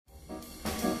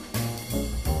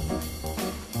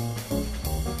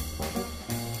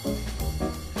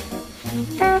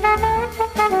Welcome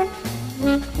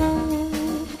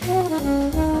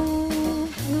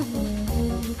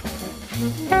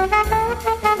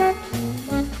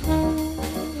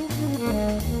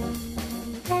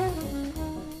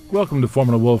to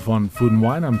Foreman and Wolf on Food and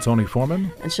Wine. I'm Tony Foreman.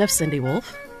 And Chef Cindy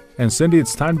Wolf. And Cindy,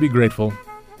 it's time to be grateful.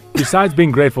 Besides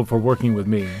being grateful for working with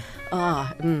me.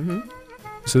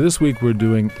 So this week we're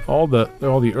doing all the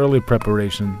early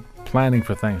preparation, planning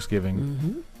for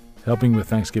Thanksgiving, helping with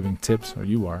Thanksgiving tips, or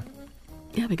you are.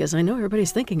 Yeah, because I know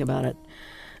everybody's thinking about it.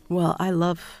 Well, I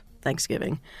love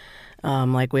Thanksgiving,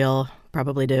 like we all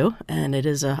probably do, and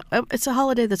it's a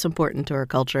holiday that's important to our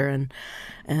culture, and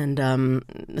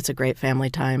it's a great family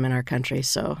time in our country.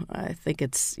 So I think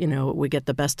it's, we get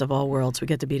the best of all worlds. We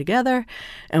get to be together,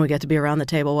 and we get to be around the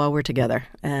table while we're together,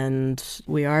 and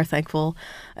we are thankful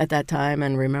at that time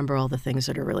and remember all the things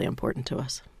that are really important to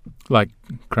us. Like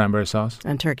cranberry sauce?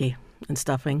 And turkey, and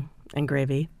stuffing, and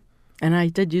gravy. And I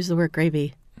did use the word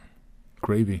gravy.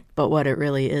 Gravy. But what it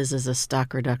really is a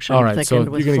stock reduction all right, thickened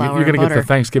so with you're flour going and to butter. get the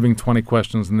Thanksgiving 20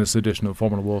 questions in this edition of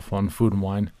Foreman and Wolf on Food and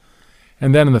Wine.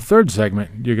 And then in the third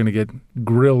segment, you're going to get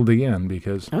grilled again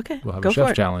because we'll have a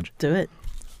chef challenge. Do it.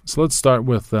 So let's start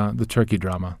with the turkey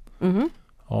drama. Mm-hmm.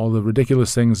 All the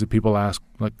ridiculous things that people ask,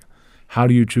 like, how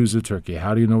do you choose a turkey?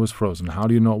 How do you know it's frozen? How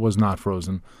do you know it was not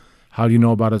frozen? How do you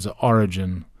know about its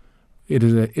origin?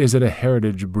 Is it a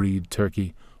heritage breed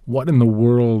turkey? What in the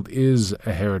world is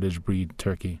a heritage breed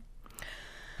turkey?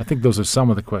 I think those are some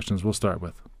of the questions we'll start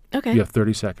with. Okay. You have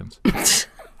 30 seconds.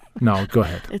 No, go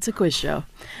ahead. It's a quiz show.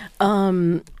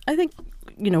 I think,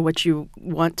 what you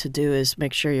want to do is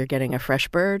make sure you're getting a fresh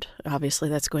bird. Obviously,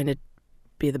 that's going to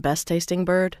be the best tasting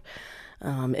bird.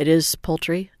 It is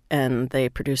poultry, and they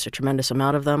produce a tremendous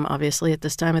amount of them, obviously, at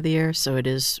this time of the year. So it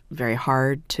is very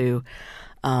hard to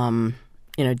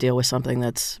deal with something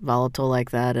that's volatile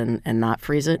like that and not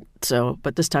freeze it.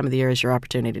 But this time of the year is your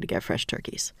opportunity to get fresh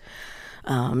turkeys.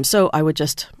 So I would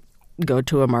just go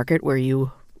to a market where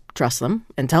you trust them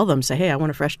and tell them, say, hey, I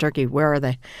want a fresh turkey. Where are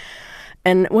they?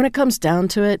 And when it comes down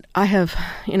to it, I have,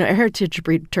 heritage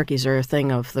breed turkeys are a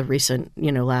thing of the recent,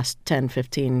 last 10,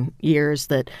 15 years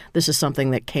that this is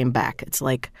something that came back. It's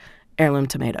like heirloom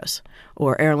tomatoes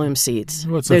or heirloom seeds.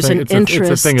 Well, There's an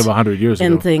interest it's a thing of 100 years ago.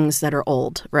 in things that are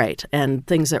old, right, and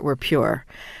things that were pure.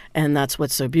 And that's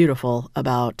what's so beautiful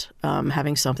about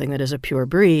having something that is a pure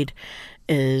breed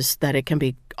is that it can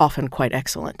be often quite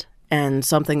excellent. And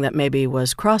something that maybe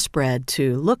was crossbred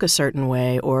to look a certain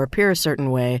way or appear a certain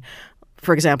way,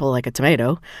 for example, like a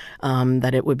tomato,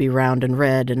 that it would be round and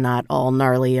red and not all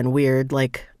gnarly and weird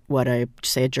like what a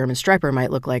German striper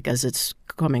might look like as it's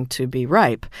coming to be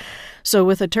ripe. So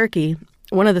with a turkey,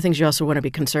 one of the things you also want to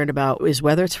be concerned about is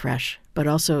whether it's fresh, but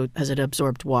also has it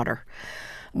absorbed water,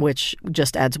 which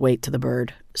just adds weight to the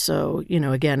bird. So,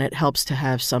 again, it helps to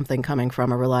have something coming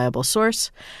from a reliable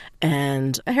source.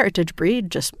 And a heritage breed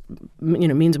just,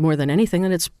 means more than anything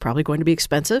that it's probably going to be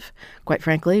expensive, quite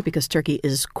frankly, because turkey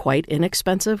is quite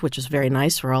inexpensive, which is very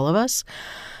nice for all of us.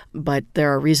 But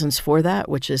there are reasons for that,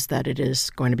 which is that it is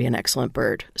going to be an excellent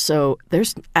bird. So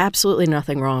there's absolutely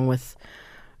nothing wrong with,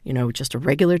 just a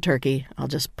regular turkey. I'll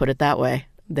just put it that way.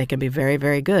 They can be very,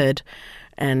 very good.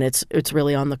 And it's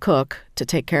really on the cook to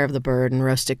take care of the bird and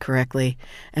roast it correctly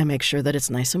and make sure that it's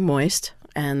nice and moist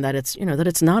and that it's, that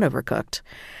it's not overcooked.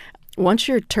 Once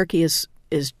your turkey is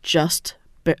just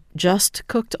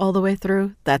cooked all the way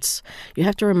through, you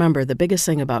have to remember the biggest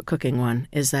thing about cooking one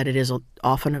is that it is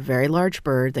often a very large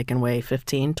bird. They can weigh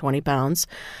 15, 20 pounds,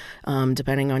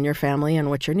 depending on your family and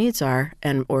what your needs are.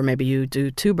 Or maybe you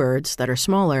do two birds that are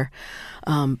smaller,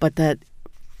 but that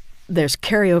there's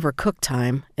carryover cook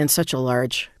time in such a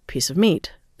large piece of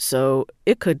meat. So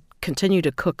it could continue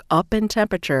to cook up in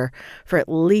temperature for at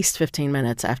least 15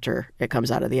 minutes after it comes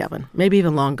out of the oven, maybe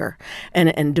even longer.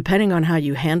 And depending on how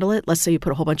you handle it, let's say you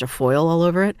put a whole bunch of foil all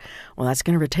over it, well, that's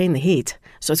going to retain the heat.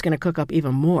 So it's going to cook up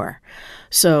even more.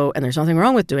 So, and there's nothing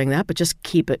wrong with doing that, but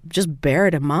just bear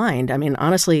it in mind. I mean,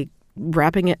 honestly,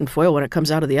 wrapping it in foil when it comes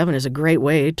out of the oven is a great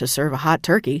way to serve a hot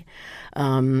turkey,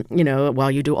 while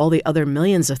you do all the other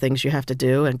millions of things you have to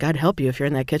do. And God help you if you're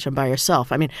in that kitchen by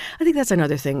yourself. I mean, I think that's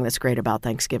another thing that's great about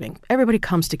Thanksgiving. Everybody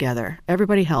comes together.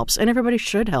 Everybody helps. And everybody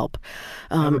should help.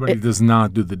 Everybody does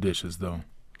not do the dishes, though.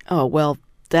 Oh, well,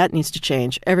 that needs to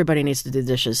change. Everybody needs to do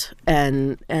dishes.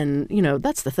 And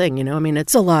that's the thing, I mean,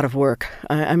 it's a lot of work.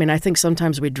 I think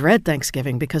sometimes we dread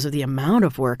Thanksgiving because of the amount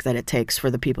of work that it takes for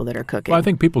the people that are cooking. Well, I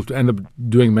think people end up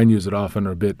doing menus that often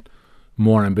are a bit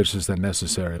more ambitious than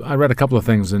necessary. I read a couple of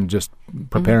things in just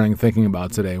preparing, thinking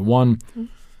about today. One,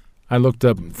 I looked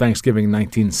up Thanksgiving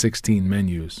 1916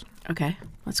 menus. Okay,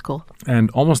 that's cool. And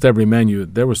almost every menu,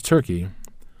 there was turkey,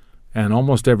 and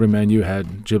almost every menu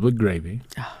had giblet gravy.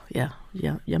 Oh, yeah.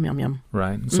 Yeah. Yum, yum, yum.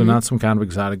 Right? So not some kind of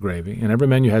exotic gravy. And every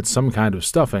menu had some kind of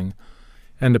stuffing.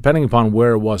 And depending upon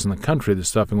where it was in the country, the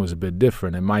stuffing was a bit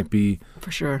different. It might be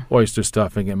For sure. oyster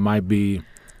stuffing. It might be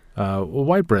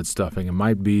white bread stuffing. It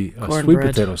might be sweet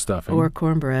Cornbread. potato stuffing. Or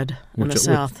cornbread in the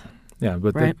South. Yeah,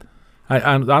 but Right. I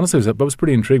honestly I was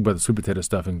pretty intrigued by the sweet potato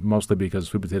stuffing, mostly because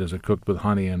sweet potatoes are cooked with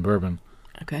honey and bourbon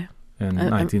Okay. in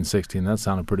 1916. That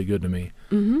sounded pretty good to me.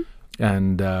 Mm-hmm.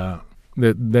 And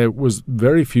there was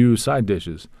very few side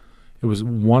dishes. It was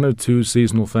one or two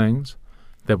seasonal things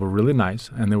that were really nice,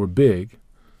 and they were big.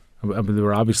 I mean, they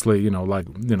were obviously, big A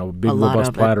lot robust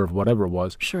of it. platter of whatever it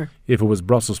was. Sure. If it was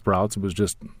Brussels sprouts, it was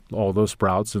just all those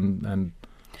sprouts and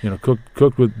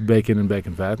cooked with bacon and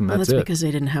bacon fat, and Well, that's that's it. because they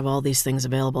didn't have all these things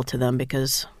available to them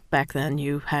because back then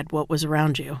you had what was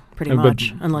around you, pretty But-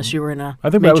 much, unless you were in a I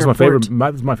think that was major my favorite.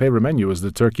 port. My favorite menu was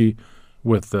the turkey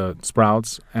with the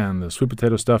sprouts and the sweet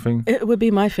potato stuffing. It would be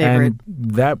my favorite.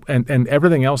 And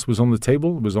everything else was on the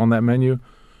table. It was on that menu,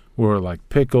 were like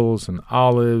pickles and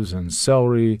olives and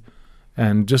celery,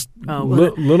 and just Oh,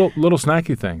 well, little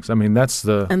snacky things. I mean, that's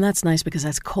the And that's nice because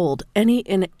that's cold.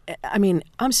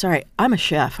 I'm sorry, I'm a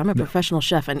chef. I'm a professional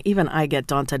chef, and even I get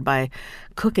daunted by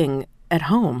cooking at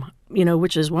home,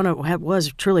 which is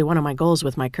was truly one of my goals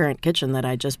with my current kitchen that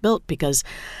I just built because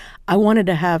I wanted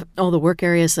to have all the work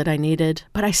areas that I needed,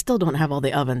 but I still don't have all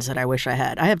the ovens that I wish I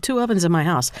had. I have 2 ovens in my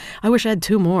house. I wish I had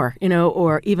 2 more,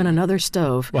 or even another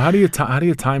stove. well. How do you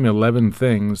time 11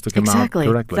 things to come Exactly.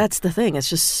 out correctly? That's the thing. It's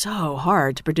just so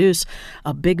hard to produce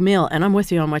a big meal. And I'm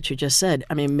with you on what you just said.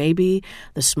 I mean, maybe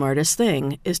the smartest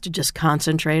thing is to just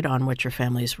concentrate on what your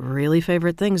family's really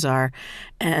favorite things are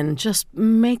and just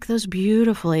make those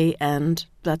beautifully. And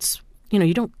that's,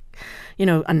 you don't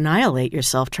annihilate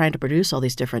yourself trying to produce all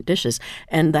these different dishes.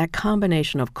 And that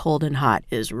combination of cold and hot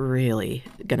is really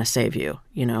going to save you,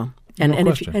 And No and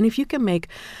if question. you can make,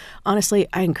 honestly,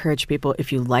 I encourage people,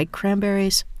 if you like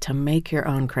cranberries, to make your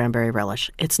own cranberry relish.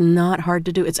 It's not hard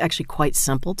to do. It's actually quite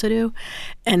simple to do.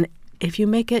 And if you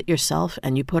make it yourself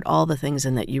and you put all the things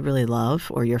in that you really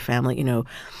love or your family,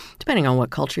 depending on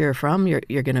what culture you're from,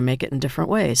 you're going to make it in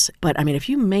different ways. But I mean, if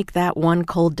you make that one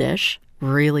cold dish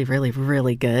really, really,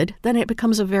 really good, then it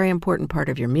becomes a very important part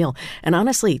of your meal. And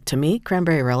honestly, to me,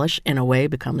 cranberry relish, in a way,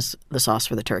 becomes the sauce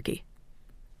for the turkey.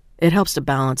 It helps to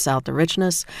balance out the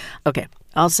richness. Okay,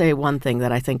 I'll say one thing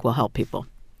that I think will help people.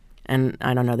 And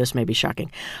I don't know, this may be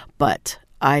shocking, but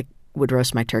I would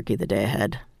roast my turkey the day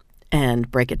ahead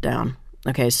and break it down.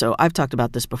 Okay, so I've talked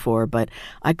about this before, but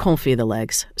I confit the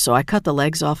legs. So I cut the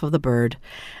legs off of the bird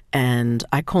and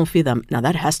I confit them. Now,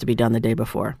 that has to be done the day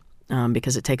before.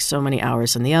 Because it takes so many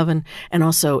hours in the oven. And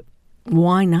also,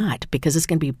 why not? Because it's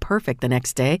going to be perfect the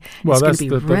next day. Well, it's going that's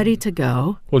to be ready to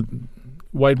go. Well,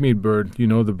 white meat bird, the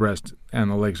breast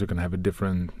and the legs are going to have a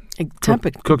different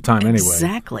cook time anyway.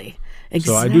 Exactly.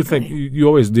 So I do think you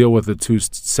always deal with the two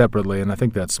separately, and I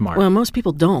think that's smart. Well, most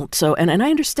people don't. So, and I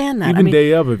understand that. Even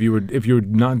day of, if you were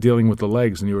not dealing with the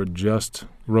legs and you were just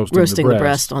roasting the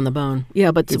breast on the bone.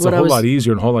 Yeah, but it's a whole lot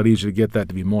easier to get that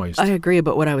to be moist. I agree,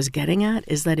 but what I was getting at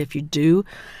is that if you do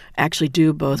actually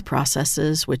do both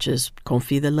processes, which is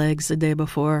confit the legs the day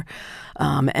before,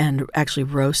 and actually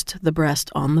roast the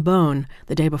breast on the bone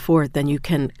the day before, then you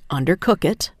can undercook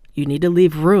it. You need to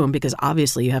leave room because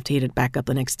obviously you have to heat it back up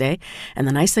the next day. And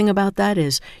the nice thing about that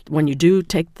is when you do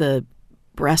take the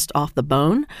breast off the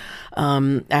bone,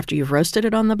 after you've roasted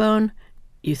it on the bone,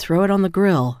 you throw it on the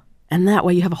grill. And that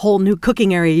way you have a whole new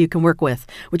cooking area you can work with,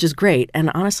 which is great.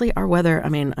 And honestly, our weather,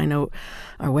 I know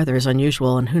our weather is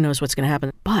unusual and who knows what's going to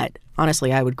happen. But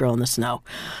honestly, I would grill in the snow.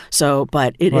 So,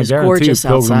 but it is gorgeous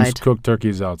outside. Cook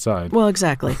turkeys outside. Well,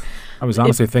 exactly. I was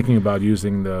honestly thinking about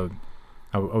using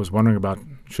I was wondering about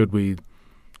should we.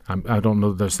 I don't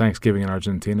know. There's Thanksgiving in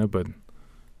Argentina, but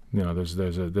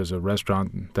there's a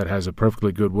restaurant that has a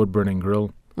perfectly good wood burning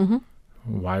grill. Mm-hmm.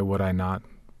 Why would I not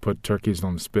put turkeys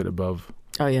on the spit above?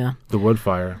 Oh yeah, the wood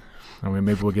fire. I mean,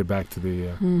 maybe we'll get back to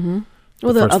the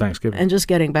well, first Thanksgiving. And just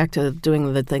getting back to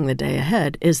doing the thing the day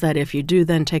ahead is that if you do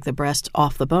then take the breast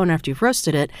off the bone after you've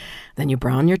roasted it, then you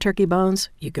brown your turkey bones,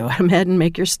 you go ahead and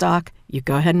make your stock, you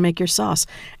go ahead and make your sauce,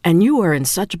 and you are in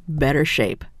such better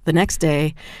shape. The next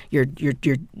day, you're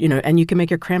and you can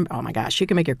make you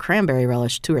can make your cranberry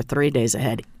relish 2 or 3 days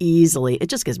ahead easily. It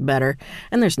just gets better,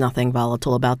 and there's nothing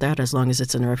volatile about that as long as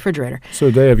it's in the refrigerator. So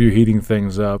a day of you heating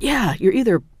things up. Yeah, you're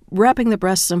either wrapping the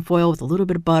breasts in foil with a little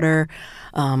bit of butter,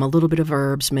 a little bit of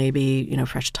herbs, maybe,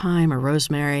 fresh thyme or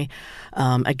rosemary.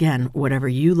 Again, whatever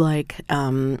you like,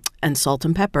 and salt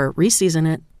and pepper.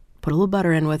 Reseason it, put a little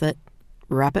butter in with it,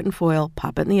 wrap it in foil,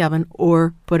 pop it in the oven,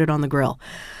 or put it on the grill.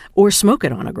 Or smoke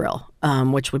it on a grill,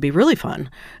 which would be really fun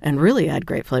and really add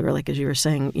great flavor, like as you were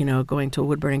saying, going to a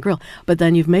wood-burning grill. But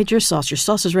then you've made your sauce. Your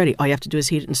sauce is ready. All you have to do is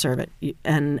heat it and serve it.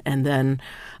 And then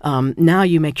now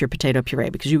you make your potato puree,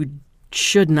 because you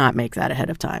should not make that ahead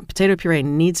of time. Potato puree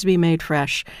needs to be made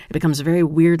fresh. It becomes very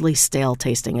weirdly stale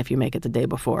tasting if you make it the day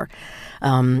before.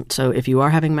 So if you are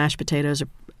having mashed potatoes,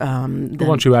 then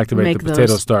once you activate the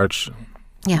potato starch.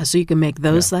 Yeah, so you can make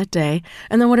those that day,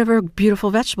 and then whatever beautiful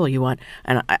vegetable you want.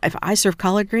 And if I serve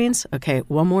collard greens, okay,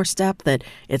 one more step that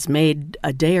it's made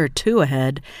a day or two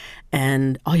ahead,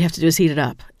 and all you have to do is heat it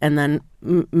up. And then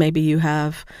maybe you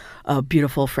have a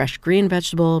beautiful fresh green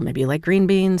vegetable, maybe you like green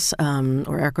beans or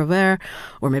haricots verts,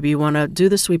 or maybe you want to do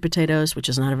the sweet potatoes, which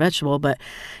is not a vegetable, but,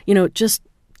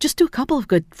 just do a couple of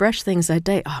good fresh things that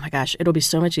day. Oh my gosh, it'll be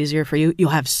so much easier for you. You'll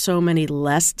have so many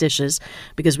less dishes,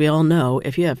 because we all know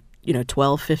if you have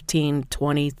 12, 15,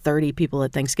 20, 30 people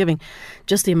at Thanksgiving,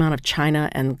 just the amount of china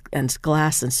and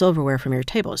glass and silverware from your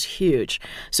table is huge.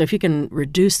 So if you can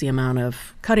reduce the amount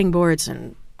of cutting boards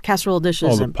and casserole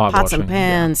dishes and pots and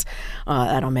pans,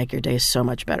 that'll make your day so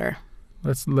much better.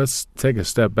 Let's take a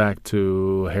step back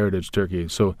to heritage turkey.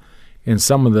 So in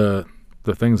some of the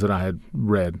things that I had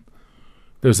read,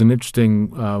 there's an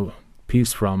interesting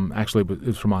piece from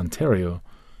Ontario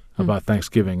about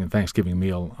Thanksgiving and Thanksgiving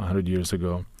meal 100 years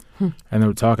ago. And they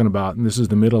were talking about, and this is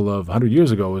 100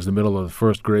 years ago, was the middle of the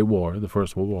First Great War, the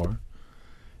First World War.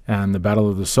 And the Battle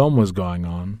of the Somme was going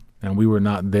on, and we were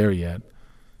not there yet.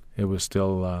 It was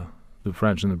still the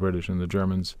French and the British and the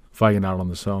Germans fighting out on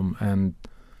the Somme. And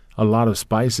a lot of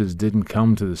spices didn't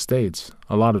come to the States.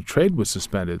 A lot of trade was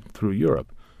suspended through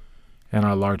Europe. And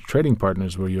our large trading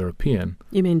partners were European.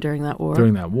 You mean during that war?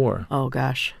 During that war. Oh,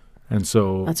 gosh. And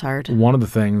so that's hard. One of the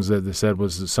things that they said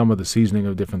was that some of the seasoning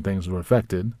of different things were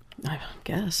affected. I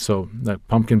guess. So that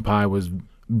pumpkin pie was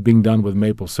being done with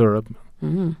maple syrup.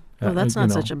 Mm-hmm. Well, that's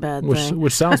not such a bad thing.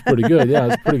 Which sounds pretty good. Yeah,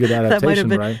 it's a pretty good adaptation, that might have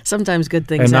been, right? Sometimes good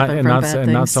things happen from bad things.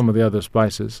 And not some of the other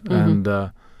spices. Mm-hmm. And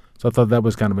so I thought that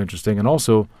was kind of interesting. And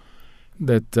also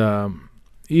that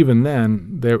even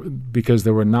then, because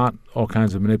there were not all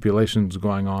kinds of manipulations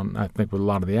going on, I think, with a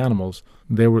lot of the animals,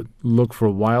 they would look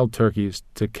for wild turkeys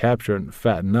to capture and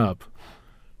fatten up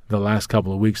the last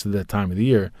couple of weeks of that time of the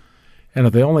year. And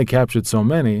if they only captured so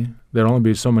many, there'd only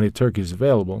be so many turkeys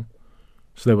available.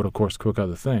 So they would, of course, cook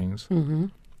other things. Mm-hmm.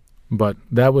 But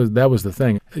that was the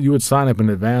thing. You would sign up in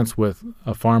advance with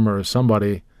a farmer or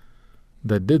somebody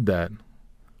that did that,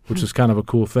 which is kind of a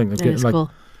cool thing. That is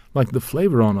cool. Like the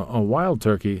flavor on a wild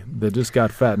turkey that just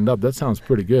got fattened up, that sounds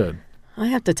pretty good. I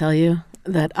have to tell you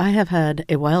that I have had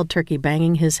a wild turkey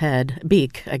banging his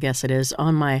beak, I guess it is,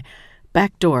 on my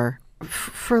back door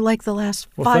for like the last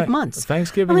 5 months.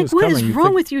 Thanksgiving is coming. What is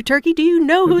wrong with you, turkey? Do you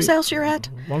know whose house you're at?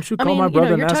 Why don't you call my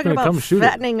brother and ask him to come shoot it? You're talking about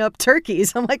fattening up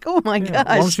turkeys. I'm like, oh my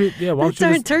gosh. Why don't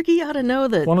you turkey ought to know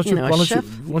that, why don't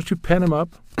you pen him up?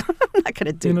 I'm not going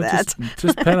to do that.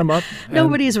 Just pen him up.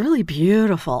 Nobody's really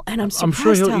beautiful. And I'm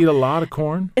surprised sure he'll eat a lot of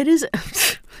corn. It is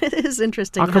it is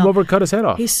interesting. I'll come over and cut his head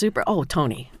off. He's super,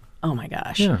 Tony. Oh my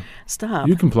gosh. Yeah. Stop.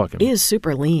 You can pluck him. He is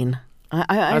super lean.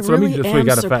 I really am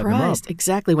surprised.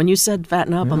 Exactly. When you said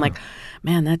fatten up, I'm like,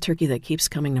 man, that turkey that keeps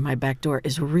coming to my back door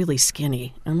is really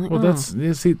skinny. I'm like,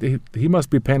 he must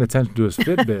be paying attention to his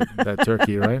Fitbit, that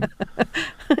turkey, right?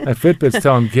 That Fitbit's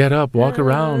telling him, get up, walk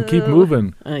around, keep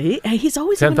moving. He's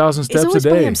always 10,000 steps a day.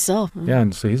 By himself. Yeah,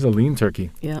 and so he's a lean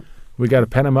turkey. Yeah. We got to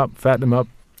pen him up, fatten him up.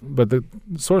 But the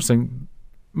sourcing,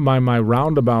 my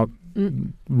roundabout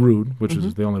rude, which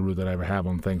is the only rude that I ever have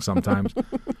on things sometimes,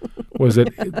 was that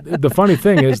the funny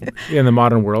thing is, in the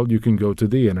modern world, you can go to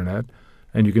the internet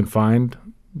and you can find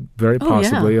very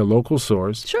possibly a local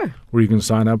source where you can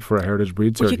sign up for a heritage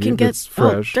breed turkey. You can get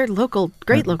fresh. They're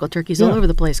great local turkeys all over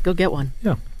the place. Go get one.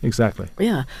 Yeah, exactly.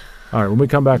 Yeah. All right, when we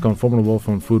come back on Foreman & Wolf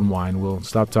on Food and Wine, we'll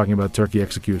stop talking about turkey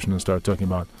execution and start talking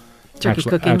about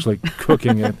actually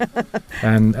cooking it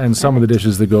and some of the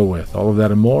dishes that go with. All of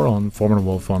that and more on Foreman &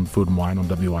 Wolf on Food and Wine on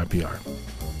WIPR.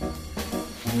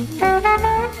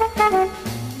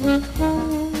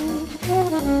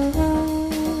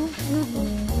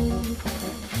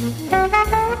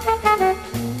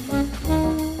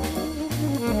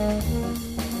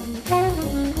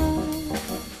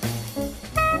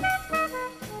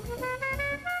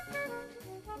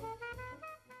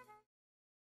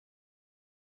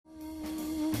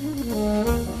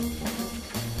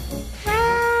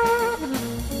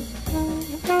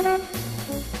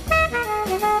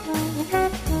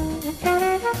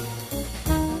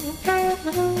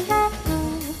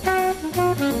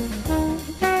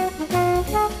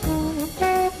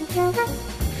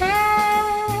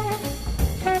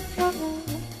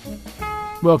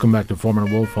 Welcome back to Foreman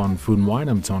and Wolf on Food and Wine.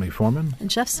 I'm Tony Foreman.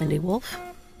 And Chef Cindy Wolf.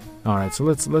 All right, so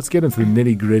let's get into the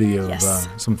nitty-gritty of Yes.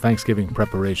 some Thanksgiving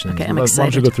preparations. Okay, I'm Why don't you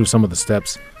excited. go through some of the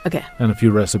steps Okay. and a few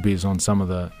recipes on some of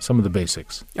the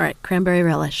basics. All right, cranberry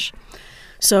relish.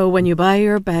 So when you buy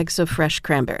your bags of fresh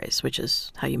cranberries, which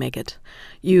is how you make it,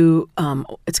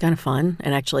 it's kind of fun,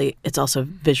 and actually it's also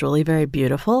visually very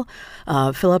beautiful.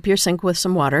 Fill up your sink with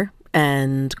some water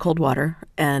and cold water,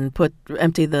 and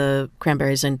empty the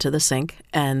cranberries into the sink,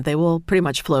 and they will pretty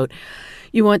much float.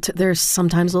 There's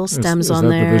sometimes little stems is on that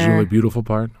there. the visually beautiful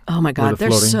part? Oh my God, they're they're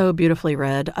floating? so beautifully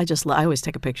red. I always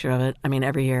take a picture of it. I mean,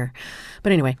 every year.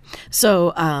 But anyway,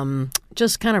 so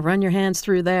just kind of run your hands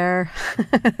through there.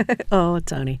 Oh,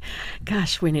 Tony,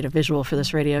 gosh, we need a visual for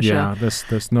this radio show. Yeah,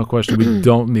 there's no question. We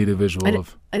don't need a visual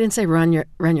of. I didn't say run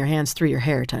your hands through your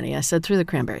hair, Tony. I said through the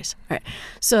cranberries. All right,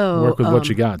 so Work with what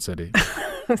you got, said he.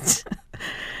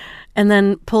 and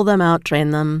then pull them out,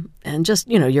 drain them, and just,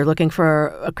 you're looking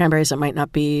for cranberries that might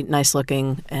not be nice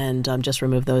looking, and just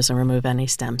remove those and remove any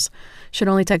stems. Should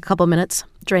only take a couple minutes.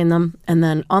 Drain them, and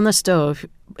then on the stove,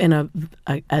 in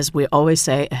as we always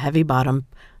say, a heavy bottom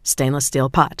stainless steel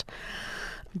pot,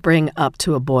 bring up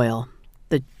to a boil.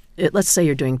 Let's say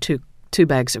you're doing two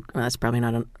bags. That's probably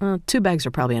not 2 bags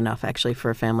are probably enough actually for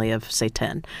a family of say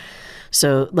 10.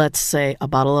 So let's say a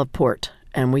bottle of port.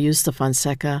 And we use the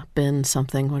Fonseca bin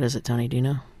something. What is it, Tony? Do you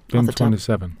know? Bin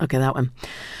 27. Okay, that one.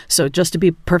 So just to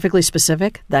be perfectly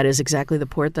specific, that is exactly the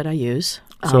port that I use.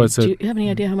 So do you have any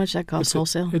idea how much that costs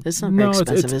wholesale? It's not very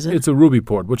expensive, is it? It's a ruby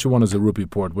port. What you want is a ruby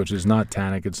port, which is not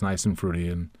tannic. It's nice and fruity.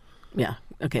 And Yeah.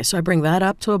 Okay, so I bring that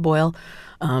up to a boil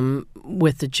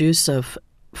with the juice of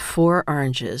 4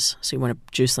 oranges. So you want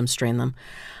to juice them, strain them.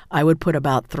 I would put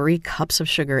about 3 cups of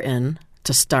sugar in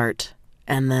to start,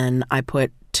 and then I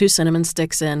put 2 cinnamon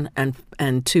sticks in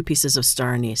and 2 pieces of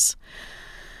star anise.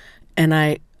 And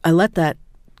I let that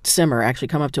simmer, actually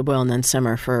come up to a boil and then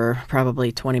simmer for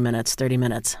probably 20 minutes, 30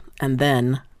 minutes. And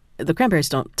then the cranberries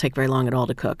don't take very long at all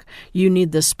to cook. You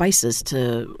need the spices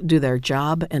to do their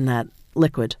job in that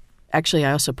liquid. Actually,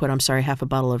 I also put, half a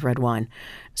bottle of red wine.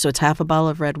 So it's half a bottle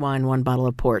of red wine, 1 bottle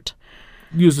of port.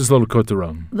 use this little Côte de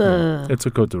Rhum. It's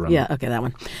a Côte de Rhum. Yeah, okay, that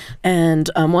one. And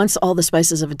once all the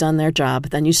spices have done their job,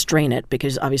 then you strain it,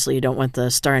 because obviously you don't want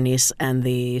the star anise and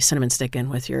the cinnamon stick in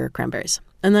with your cranberries.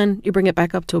 And then you bring it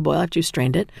back up to a boil after you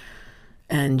strained it,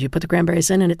 and you put the cranberries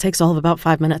in, and it takes all of about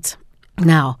 5 minutes.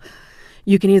 Now,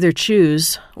 you can either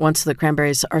choose, once the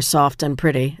cranberries are soft and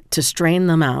pretty, to strain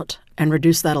them out and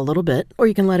reduce that a little bit, or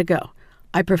you can let it go.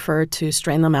 I prefer to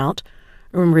strain them out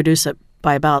and reduce it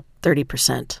by about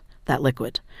 30%. That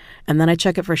liquid. And then I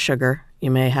check it for sugar. You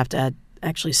may have to add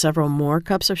actually several more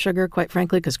cups of sugar, quite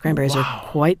frankly, because cranberries are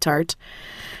quite tart.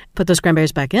 Put those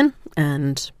cranberries back in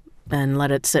and let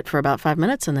it sit for about 5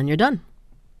 minutes, and then you're done.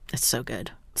 It's so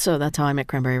good. So that's how I make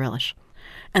cranberry relish.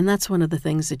 And that's one of the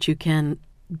things that you can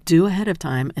do ahead of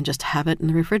time and just have it in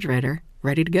the refrigerator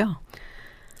ready to go.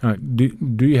 All right.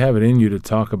 Do you have it in you to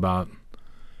talk about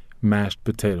mashed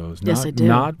potatoes? Yes, I do.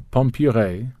 Not pomme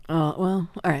puree. Oh, well,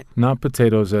 all right. Not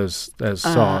potatoes as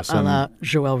sauce A la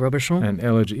Joël Robuchon. and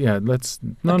elegy. Yeah, let's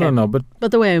Okay. no. But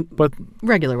But the way, but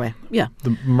regular way, yeah.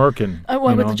 the merkin. I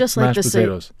would just like mashed to say,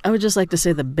 potatoes. I would just like to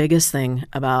say the biggest thing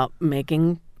about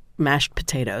making mashed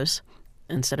potatoes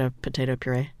instead of potato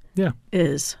puree Yeah.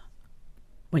 is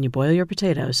when you boil your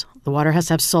potatoes, the water has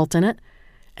to have salt in it,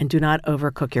 and do not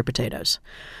overcook your potatoes.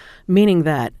 Meaning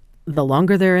that the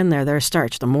longer they're in there, they're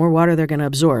starch, the more water they're going to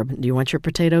absorb. Do you want your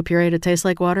potato puree to taste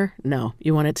like water? No.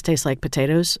 You want it to taste like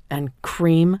potatoes and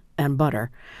cream and butter.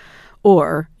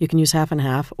 Or you can use half and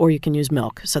half, or you can use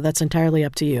milk. So that's entirely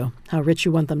up to you, how rich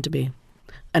you want them to be.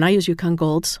 And I use Yukon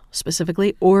Golds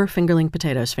specifically, or fingerling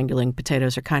potatoes. Fingerling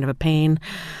potatoes are kind of a pain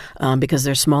because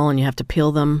they're small and you have to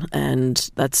peel them. And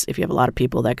that's, if you have a lot of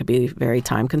people, that could be very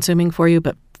time consuming for you.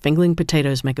 But fingerling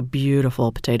potatoes make a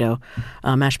beautiful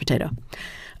mashed potato.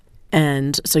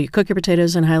 And so you cook your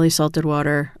potatoes in highly salted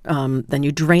water. Then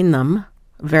you drain them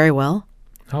very well.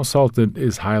 How salted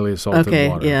is highly salted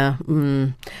water? Okay, yeah.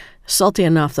 Salty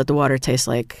enough that the water tastes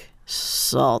like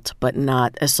salt, but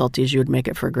not as salty as you would make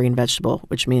it for a green vegetable,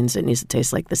 which means it needs to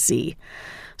taste like the sea.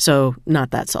 So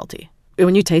not that salty.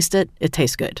 When you taste it, it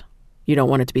tastes good. You don't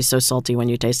want it to be so salty when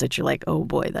you taste it. You're like, oh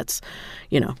boy, that's,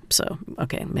 so,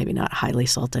 okay, maybe not highly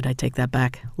salted. I take that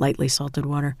back. Lightly salted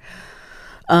water.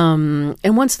 And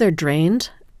once they're drained,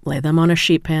 lay them on a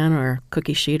sheet pan or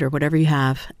cookie sheet or whatever you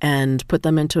have, and put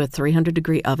them into a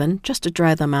 300-degree oven just to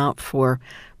dry them out for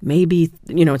maybe,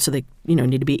 so they,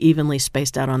 need to be evenly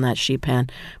spaced out on that sheet pan,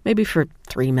 maybe for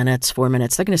 3 minutes, 4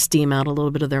 minutes. They're going to steam out a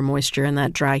little bit of their moisture in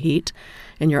that dry heat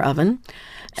in your oven.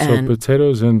 So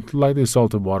potatoes in lightly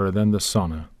salted water, then the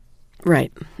sauna.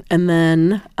 Right. And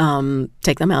then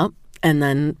take them out. And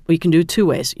then you can do 2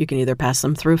 ways. You can either pass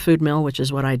them through a food mill, which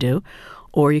is what I do,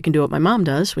 or you can do what my mom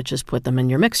does, which is put them in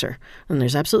your mixer. And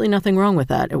there's absolutely nothing wrong with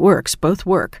that. It works. Both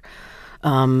work.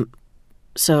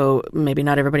 So maybe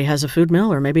not everybody has a food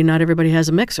mill, or maybe not everybody has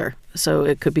a mixer. So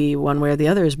it could be one way or the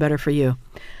other is better for you.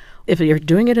 If you're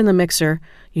doing it in the mixer,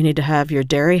 you need to have your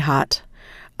dairy hot.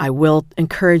 I will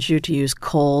encourage you to use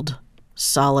cold,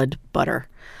 solid butter.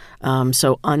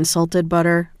 So unsalted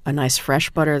butter, a nice fresh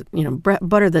butter,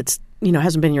 butter that's,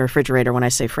 hasn't been in your refrigerator. When I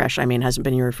say fresh, I mean hasn't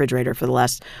been in your refrigerator for the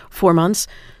last 4 months.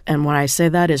 And when I say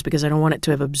that is because I don't want it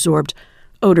to have absorbed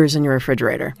odors in your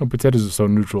refrigerator. Well, potatoes are so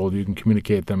neutral, you can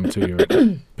communicate them to your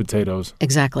potatoes.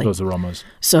 Exactly. Those aromas.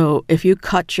 So if you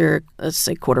cut your, let's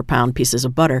say, 1/4 pound pieces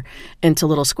of butter into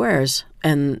little squares,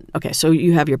 so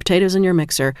you have your potatoes in your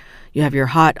mixer, you have your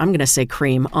hot, I'm going to say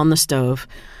cream, on the stove.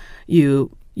 You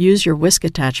use your whisk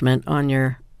attachment on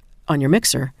your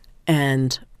mixer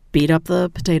and beat up the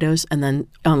potatoes, and then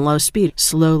on low speed,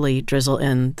 slowly drizzle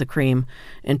in the cream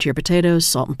into your potatoes,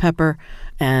 salt and pepper,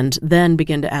 and then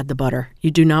begin to add the butter.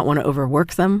 You do not want to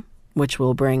overwork them, which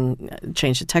will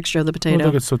change the texture of the potato. Well,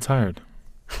 look, it's so tired.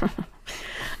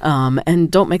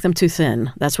 And don't make them too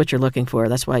thin. That's what you're looking for.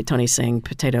 That's why Tony's saying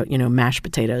mashed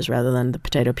potatoes rather than the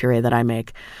potato puree that I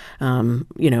make.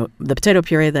 The potato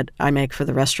puree that I make for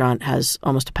the restaurant has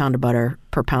almost a pound of butter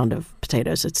per pound of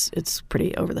potatoes. It's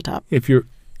pretty over the top. If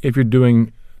you're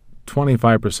doing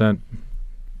 25%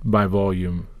 by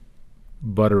volume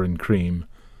butter and cream,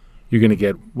 you're going to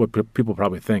get what people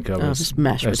probably think of as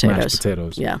mashed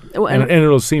potatoes. Yeah. And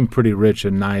it'll seem pretty rich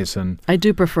and nice. And I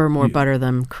do prefer more butter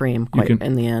than cream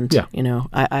in the end. Yeah.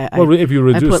 If you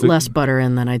reduce I put less butter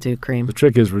in than I do cream. The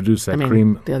trick is reduce that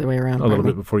cream the other way around, a little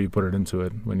bit before you put it into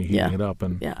it when you're heating it up.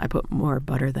 I put more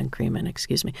butter than cream in,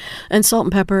 excuse me. And salt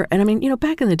and pepper. And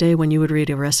back in the day when you would read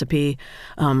a recipe,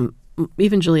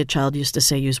 even Julia Child used to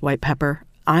say use white pepper.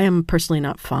 I am personally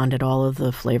not fond at all of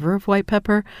the flavor of white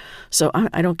pepper, so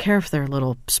I don't care if there are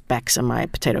little specks in my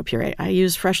potato puree. I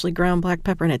use freshly ground black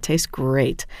pepper, and it tastes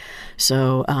great.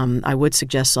 So I would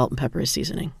suggest salt and pepper as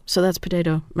seasoning. So that's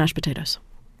mashed potatoes.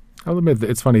 I'll admit that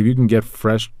it's funny. If you can get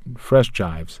fresh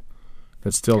chives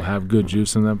that still have good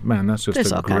juice in them, man, that's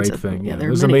just a great thing. Yeah,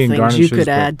 there are many things you could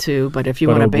add to, but if you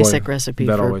want a basic recipe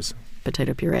for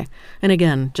potato puree. And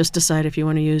again, just decide if you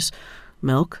want to use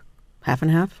milk, half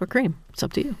and half, or cream. It's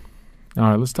up to you. All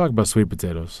right, let's talk about sweet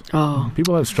potatoes. Oh.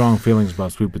 People have strong feelings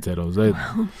about sweet potatoes.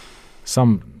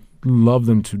 Some love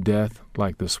them to death,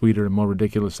 like the sweeter and more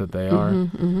ridiculous that they are.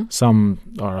 Mm-hmm. Some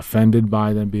are offended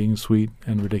by them being sweet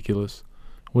and ridiculous.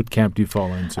 What camp do you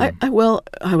fall into?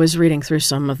 I was reading through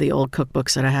some of the old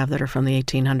cookbooks that I have that are from the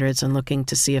 1800s and looking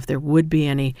to see if there would be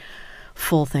any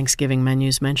full Thanksgiving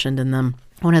menus mentioned in them.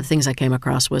 One of the things I came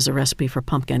across was a recipe for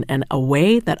pumpkin, and a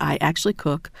way that I actually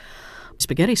cook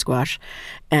spaghetti squash,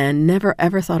 and never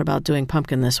ever thought about doing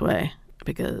pumpkin this way,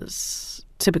 because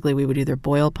typically we would either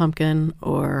boil pumpkin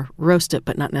or roast it,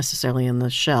 but not necessarily in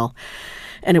the shell.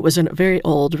 And it was a very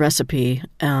old recipe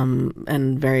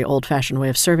and very old-fashioned way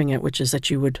of serving it, which is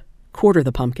that you would quarter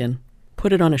the pumpkin,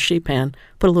 put it on a sheet pan,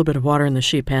 put a little bit of water in the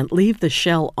sheet pan, leave the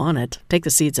shell on it, take the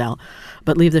seeds out,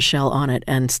 but leave the shell on it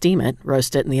and steam it,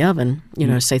 roast it in the oven,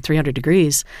 say 300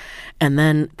 degrees. And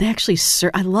then they actually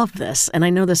I love this, and I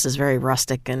know this is very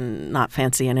rustic and not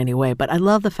fancy in any way, but I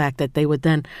love the fact that they would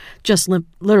then just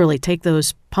literally take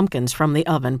those pumpkins from the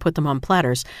oven, put them on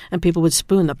platters, and people would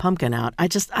spoon the pumpkin out.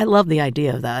 I love the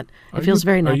idea of that. It feels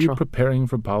very natural. Are you preparing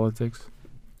for politics?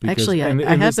 Because actually,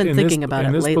 I have been thinking about it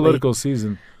lately. In this political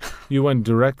season, you went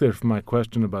directly from my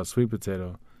question about sweet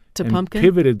potato to and pumpkin?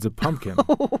 Pivoted to pumpkin.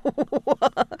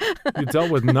 You dealt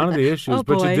with none of the issues,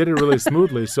 but you did it really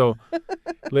smoothly. So,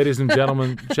 ladies and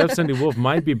gentlemen, Chef Cindy Wolf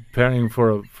might be preparing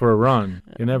for a run.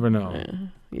 You never know.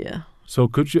 Yeah. So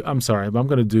could you, I'm sorry, but I'm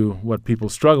going to do what people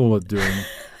struggle with doing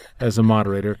as a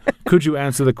moderator. Could you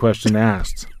answer the question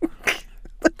asked?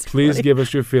 Please give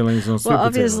us your feelings on sweet potatoes. Well,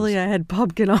 obviously I had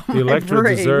pumpkin on my brain. The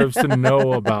electorate deserves to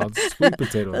know about sweet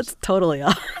potatoes. That's totally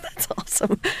that's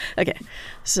awesome. Okay,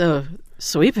 so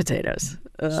sweet potatoes.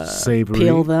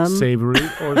 Peel them. Savory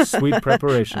or sweet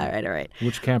preparation. All right.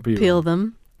 Which camp are you Peel in?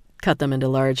 them, cut them into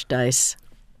large dice,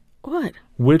 What?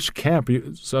 Which camp?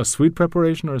 A sweet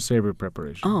preparation or a savory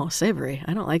preparation? Oh, savory.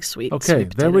 I don't like sweet. Okay,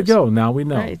 sweet there we potatoes. go. Now we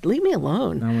know. All right, leave me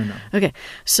alone. Now we know. Okay,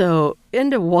 so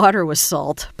into water with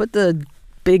salt. Put the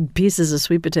big pieces of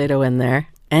sweet potato in there.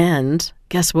 And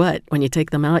guess what? When you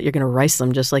take them out, you're going to rice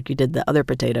them just like you did the other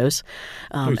potatoes.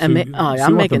 I'm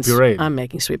making puree. I'm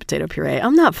making sweet potato puree.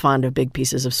 I'm not fond of big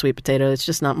pieces of sweet potato. It's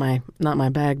just not my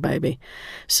bag, baby.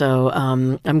 So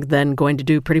I'm then going to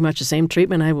do pretty much the same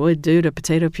treatment I would do to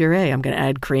potato puree. I'm going to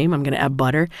add cream. I'm going to add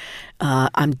butter.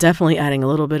 I'm definitely adding a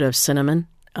little bit of cinnamon.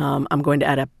 I'm going to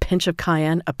add a pinch of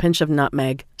cayenne, a pinch of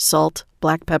nutmeg, salt,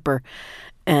 black pepper,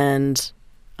 and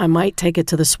I might take it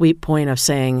to the sweet point of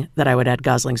saying that I would add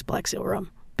Gosling's Black Seal rum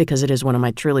because it is one of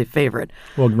my truly favorite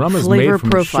Well, rum is flavor made from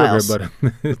profiles. sugar,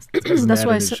 but it doesn't That's add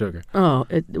why I any said, sugar. Oh,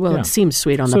 it seems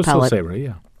sweet on the So palate. savory,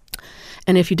 yeah.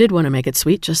 And if you did want to make it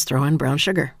sweet, just throw in brown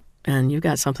sugar, and you've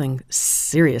got something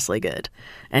seriously good.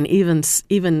 And even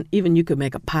you could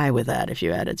make a pie with that if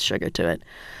you added sugar to it.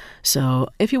 So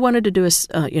if you wanted to do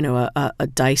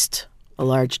a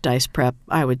large dice prep,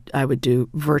 I would do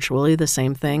virtually the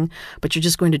same thing, but you're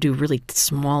just going to do really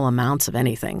small amounts of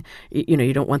anything.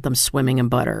 You don't want them swimming in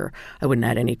butter. I wouldn't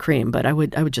add any cream, but I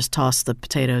would just toss the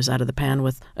potatoes out of the pan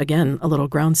with, again, a little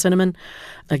ground cinnamon,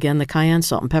 again, the cayenne,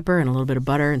 salt and pepper, and a little bit of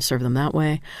butter, and serve them that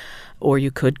way. Or you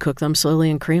could cook them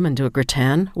slowly in cream and do a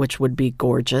gratin, which would be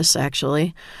gorgeous,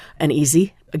 actually, and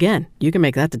easy. Again, you can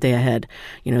make that the day ahead.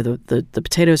 The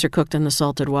potatoes are cooked in the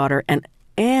salted water,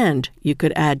 and you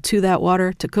could add to that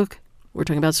water to cook. We're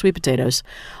talking about sweet potatoes,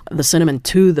 the cinnamon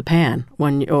to the pan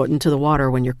or into the water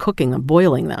when you're cooking them,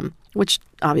 boiling them, which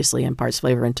obviously imparts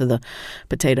flavor into the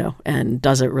potato and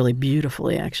does it really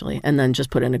beautifully, actually. And then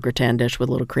just put it in a gratin dish with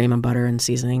a little cream and butter and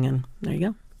seasoning, and there you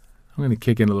go. I'm going to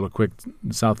kick in a little quick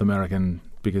South American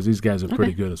because these guys are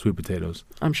pretty good at sweet potatoes.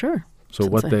 I'm sure. So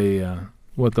what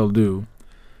they'll do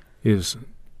is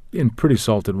in pretty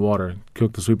salted water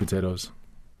cook the sweet potatoes.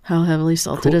 How heavily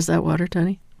salted is that water,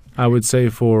 Tony? I would say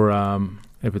for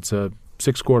if it's a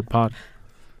 6-quart pot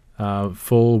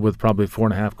full with probably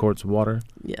 4.5 quarts of water.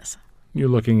 Yes. You're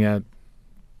looking at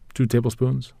 2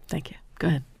 tablespoons. Thank you. Go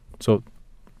ahead. So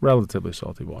relatively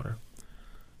salty water.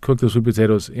 Cook the sweet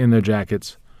potatoes in their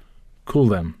jackets. Cool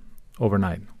them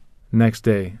overnight. Next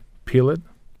day, peel it,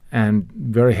 and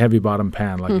very heavy bottom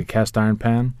pan, like a cast iron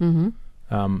pan.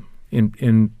 Mm-hmm.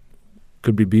 In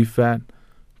could be beef fat,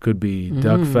 could be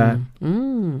duck fat,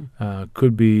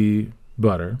 could be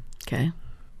butter. Okay.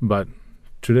 But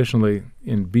traditionally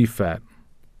in beef fat,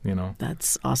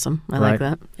 That's awesome. I like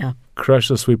that. Yeah. Crush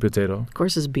the sweet potato. Of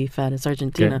course it's beef fat. It's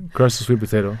Argentina. Okay. Crush the sweet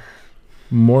potato.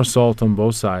 More salt on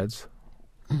both sides.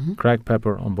 Cracked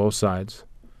pepper on both sides.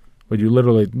 But you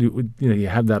literally, you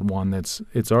have that one it's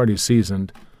already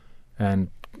seasoned and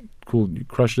cool. You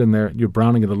crush it in there. You're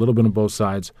browning it a little bit on both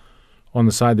sides. On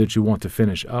the side that you want to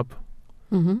finish up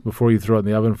before you throw it in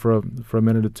the oven for a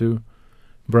minute or two.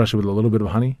 Brush it with a little bit of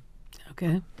honey.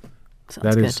 Okay. Sounds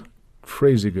That good. is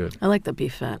crazy good. I like the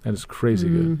beef fat. That is crazy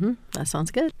good. That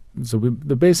sounds good. So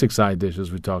the basic side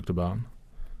dishes we talked about.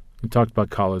 We talked about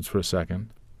collards for a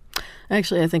second.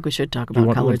 Actually, I think we should talk Do you about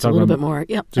want to collards a talk little about bit more.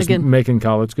 Yeah. Just Again, making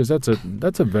collards, because that's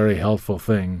a very healthful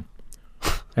thing,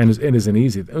 and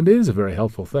it is a very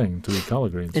helpful thing to eat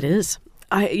collard greens. it is.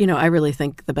 I really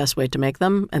think the best way to make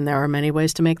them, and there are many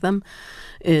ways to make them,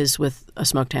 is with a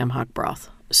smoked ham hock broth.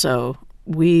 So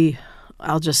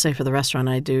I'll just say for the restaurant,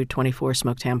 I do 24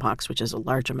 smoked ham hocks, which is a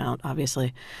large amount,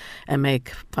 obviously, and make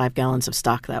 5 gallons of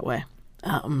stock that way.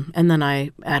 And then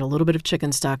I add a little bit of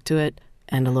chicken stock to it,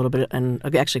 and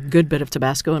actually a good bit of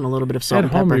Tabasco and a little bit of salt At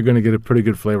and home, pepper. you're going to get a pretty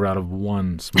good flavor out of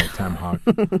one smoked ham hock.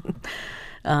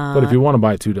 But if you want to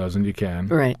buy 2 dozen, you can.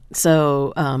 Right.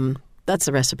 So that's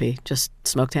the recipe. Just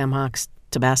smoked ham hocks,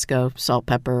 Tabasco, salt,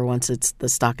 pepper. Once the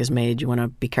stock is made, you want to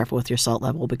be careful with your salt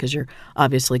level because you're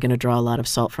obviously going to draw a lot of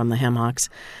salt from the ham hocks.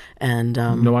 And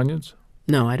No onions?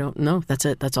 no, I don't. No, that's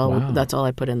it. That's all. Wow. That's all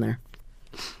I put in there.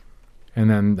 And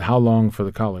then how long for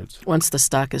the collards? Once the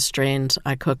stock is strained,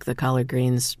 I cook the collard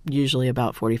greens usually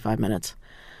about 45 minutes.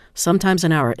 Sometimes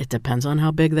an hour. It depends on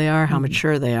how big they are, how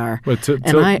mature they are. But till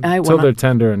wanna- they're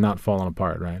tender and not falling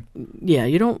apart, right? Yeah,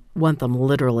 you don't want them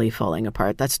literally falling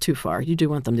apart. That's too far. You do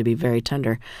want them to be very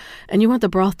tender. And you want the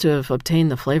broth to have obtained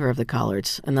the flavor of the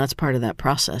collards, and that's part of that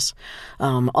process.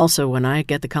 Also, when I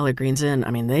get the collard greens in,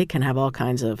 they can have all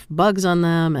kinds of bugs on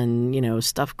them and,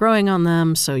 stuff growing on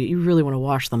them, so you really want to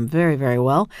wash them very, very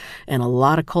well in a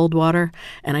lot of cold water,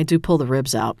 and I do pull the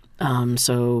ribs out.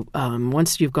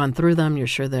 Once you've gone through them, you're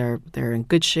sure they're in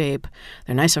good shape,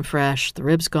 they're nice and fresh, the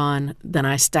ribs gone, then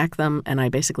I stack them and I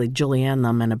basically julienne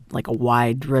them in a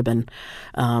wide ribbon.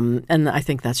 And I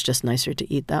think that's just nicer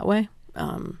to eat that way.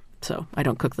 So I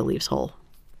don't cook the leaves whole.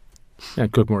 Yeah,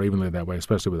 cook more evenly that way,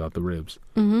 especially without the ribs.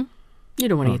 Mm-hmm. You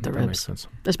don't want to eat the That makes ribs, sense.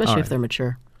 especially All if right. they're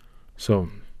mature. So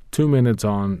 2 minutes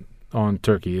on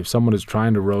turkey. If someone is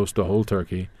trying to roast a whole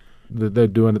turkey, they're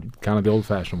doing it kind of the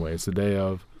old-fashioned way. It's the day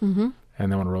of, and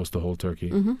they want to roast the whole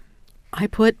turkey. I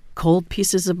put cold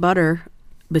pieces of butter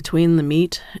between the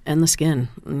meat and the skin.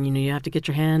 And, you have to get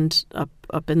your hand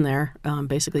up in there.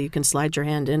 Basically, you can slide your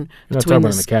hand in You're not between talking the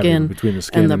about in the cavity, skin between the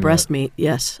skin and the and breast meat.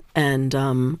 Yes, and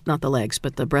not the legs,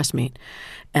 but the breast meat.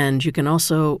 And you can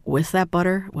also, with that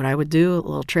butter, what I would do, a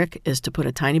little trick, is to put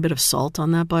a tiny bit of salt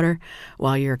on that butter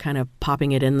while you're kind of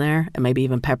popping it in there, and maybe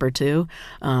even pepper too,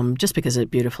 just because it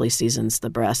beautifully seasons the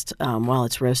breast while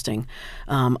it's roasting.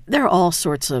 There are all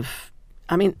sorts of,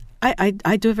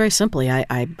 I do it very simply.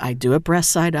 I do it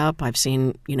breast side up. I've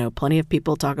seen, plenty of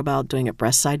people talk about doing it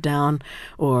breast side down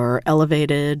or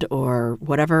elevated or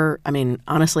whatever.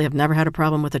 Honestly, I've never had a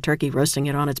problem with a turkey roasting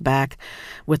it on its back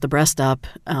with the breast up.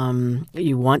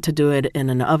 You want to do it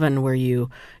in an oven where you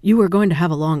are going to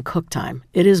have a long cook time.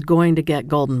 It is going to get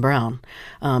golden brown,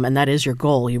 and that is your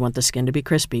goal. You want the skin to be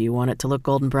crispy. You want it to look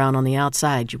golden brown on the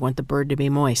outside. You want the bird to be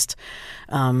moist.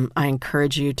 I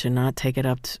encourage you to not take it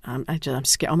up. I'm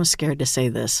almost scared to say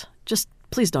this. Just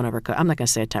please don't overcook. I'm not going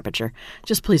to say a temperature.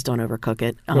 Just please don't overcook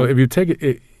it. Well, if you take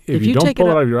it, if you don't take pull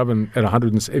it it out of your oven at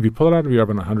 100, if you pull it out of your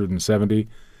oven at 170,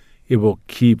 it will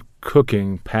keep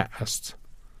cooking past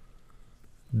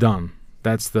done.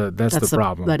 That's the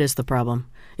problem. That is the problem.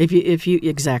 If you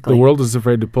exactly. The world is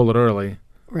afraid to pull it early.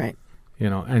 Right.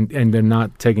 And they're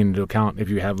not taking into account if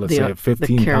you have, let's say, a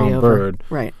 15-pound carryover. bird.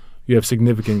 Right. You have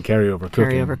significant carryover cooking.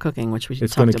 Carryover cooking, which we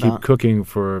It's talked going to keep about. cooking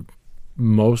for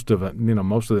most of it,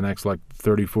 most of the next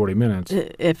 30, 40 minutes.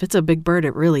 If it's a big bird,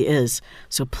 it really is.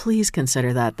 So please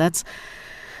consider that. That's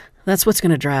what's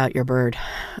going to dry out your bird.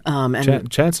 And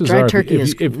chances dried are, turkey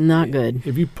is not good.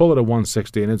 If you pull it at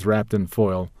 160 and it's wrapped in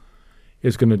foil,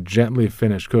 it's going to gently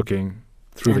finish cooking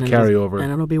through the carryover.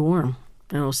 And it'll be warm.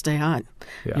 And it'll stay hot.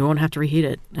 Yeah. You won't have to reheat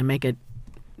it and make it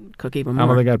cook even more. I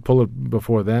don't think I'd pull it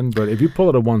before then, but if you pull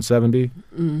it at 170,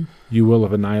 you will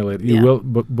have annihilated. You will,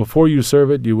 but before you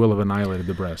serve it, you will have annihilated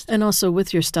the breast. And also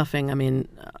with your stuffing,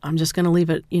 I'm just going to leave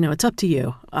it. It's up to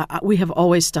you. We have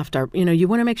always stuffed our. You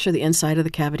want to make sure the inside of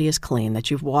the cavity is clean, that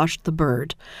you've washed the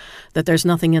bird, that there's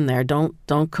nothing in there. Don't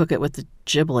cook it with the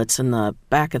giblets in the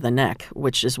back of the neck,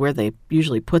 which is where they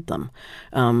usually put them.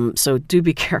 So do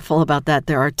be careful about that.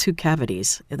 There are two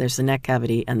cavities. There's the neck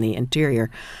cavity and the interior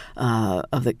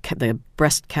of the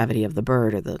breast cavity of the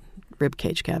bird, or the rib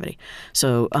cage cavity.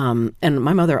 So, and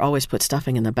my mother always put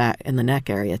stuffing in the neck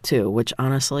area too, which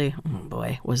honestly, oh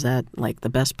boy, was that like the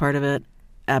best part of it?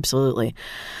 Absolutely.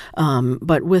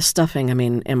 But with stuffing,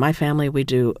 in my family, we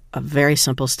do a very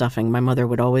simple stuffing. My mother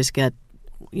would always get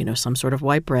some sort of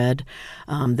white bread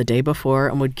the day before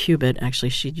and would cube it. Actually,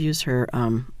 she'd use her,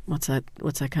 what's that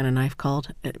kind of knife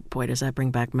called? Boy, does that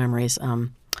bring back memories.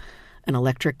 An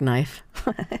electric knife.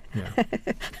 Yeah.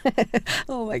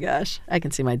 Oh my gosh. I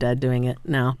can see my dad doing it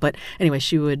now. But anyway,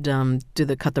 she would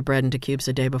cut the bread into cubes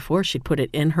the day before. She'd put it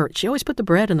in she always put the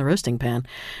bread in the roasting pan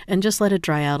and just let it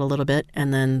dry out a little bit.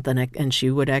 And then and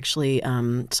she would actually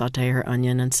saute her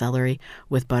onion and celery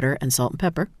with butter and salt and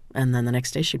pepper. And then the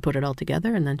next day she'd put it all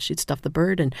together, and then she'd stuff the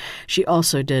bird. And she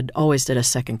also always did a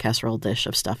second casserole dish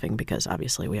of stuffing, because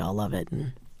obviously we all love it.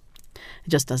 And it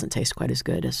just doesn't taste quite as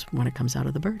good as when it comes out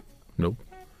of the bird. Nope.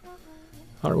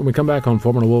 All right, when we come back on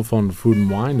Foreman and Wolf on Food and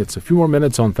Wine, it's a few more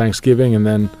minutes on Thanksgiving, and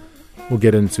then we'll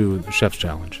get into the Chef's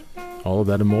Challenge. All of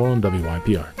that and more on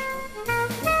WYPR.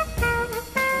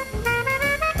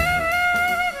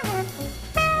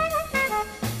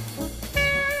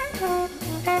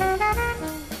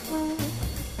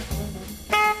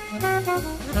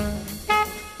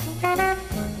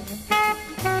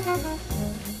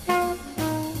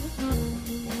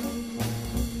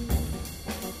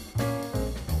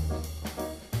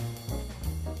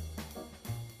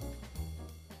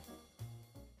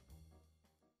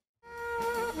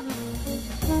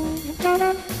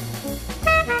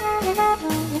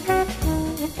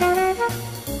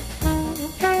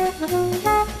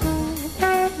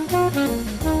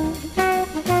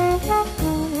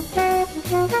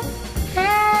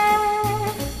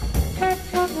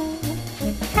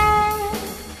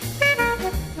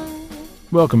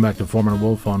 Welcome back to Foreman and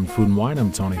Wolf on Food and Wine.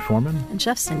 I'm Tony Foreman. And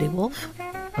Chef Cindy Wolf.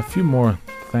 A few more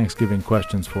Thanksgiving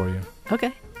questions for you.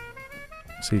 Okay.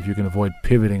 See if you can avoid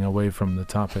pivoting away from the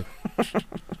topic.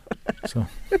 So,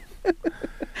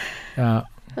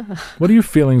 what are your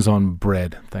feelings on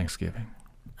bread Thanksgiving?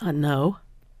 No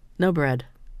bread.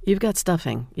 You've got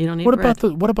stuffing. You don't need what bread.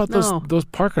 What about No. those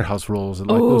Parker House rolls?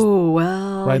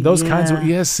 Well, Oh, right? Those kinds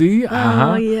of, see?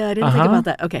 Oh, yeah, I didn't think about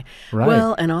that. Okay. Right.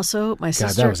 Well, and also my God,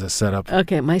 sister. that was a setup.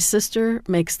 Okay, my sister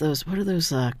makes those, what are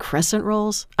those, crescent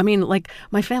rolls? I mean, like,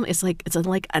 my family, it's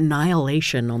like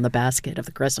annihilation on the basket of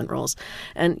the crescent rolls.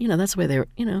 And, that's the way they're,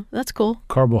 that's cool.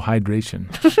 Carbohydration.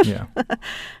 Yeah.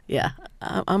 Yeah,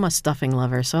 I'm a stuffing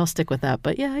lover, so I'll stick with that.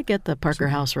 But yeah, I get the Parker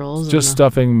House rolls. Just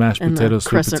stuffing, mashed and potatoes, the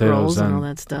sweet crescent potatoes, rolls and all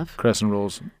that stuff. Crescent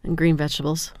rolls. And green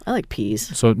vegetables. I like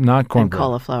peas. So not And cornbread.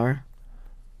 cauliflower.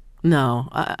 No,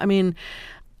 I mean,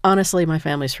 honestly, my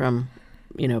family's from,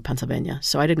 Pennsylvania,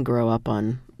 so I didn't grow up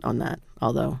on that.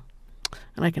 Although,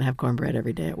 and I can have cornbread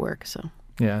every day at work. So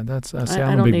Yeah, that's. See,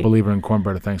 I I'm a don't big believer in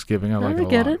cornbread at Thanksgiving. I like it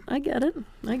a lot. I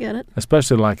get it.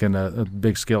 Especially like in a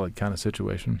big skillet kind of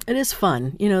situation. It is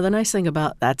fun. The nice thing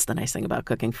about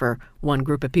cooking for one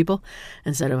group of people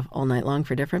instead of all night long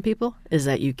for different people is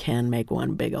that you can make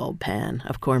one big old pan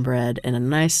of cornbread in a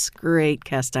nice, great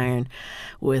cast iron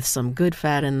with some good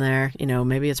fat in there.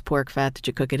 Maybe it's pork fat that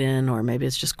you cook it in, or maybe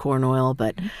it's just corn oil.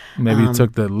 But maybe you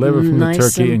took the liver from the nice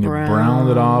turkey and and you browned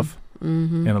it off.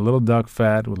 Mm-hmm. In a little duck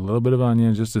fat with a little bit of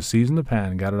onion just to season the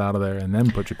pan, got it out of there, and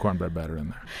then put your cornbread batter in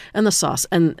there. And the sauce.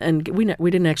 And we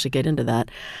didn't actually get into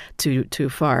that too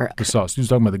far. The sauce. You was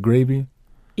talking about the gravy?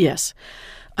 Yes.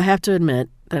 I have to admit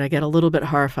that I get a little bit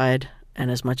horrified, and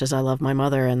as much as I love my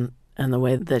mother and the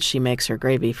way that she makes her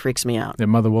gravy freaks me out. Yeah,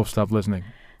 Mother Wolf stopped listening.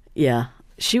 Yeah.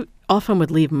 She often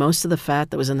would leave most of the fat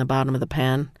that was in the bottom of the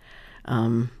pan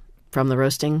from the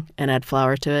roasting and add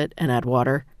flour to it and add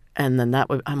water. And then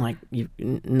I'm like,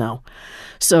 no.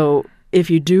 So if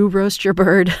you do roast your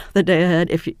bird the day ahead,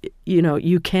 if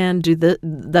you can do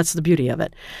that's the beauty of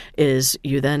it, is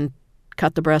you then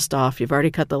cut the breast off. You've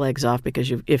already cut the legs off because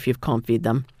if you've comb-feed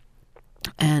them.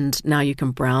 And now you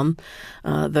can brown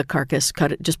the carcass,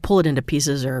 cut it, just pull it into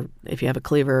pieces, or if you have a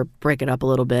cleaver, break it up a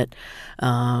little bit.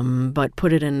 But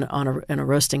put it in a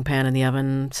roasting pan in the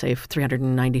oven, say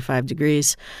 395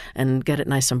 degrees, and get it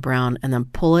nice and brown, and then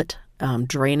pull it.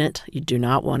 Drain it. You do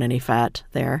not want any fat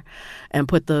there. And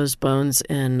put those bones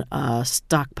in a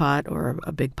stock pot or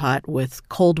a big pot with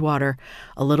cold water,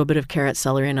 a little bit of carrot,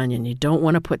 celery, and onion. You don't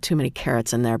want to put too many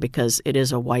carrots in there because it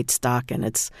is a white stock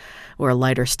or a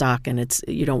lighter stock, and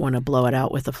you don't want to blow it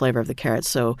out with the flavor of the carrots.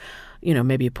 So,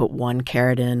 maybe you put one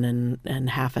carrot in and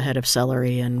half a head of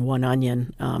celery and one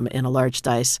onion in a large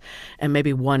dice, and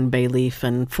maybe one bay leaf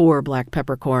and 4 black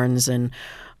peppercorns and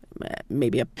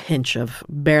maybe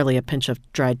barely a pinch of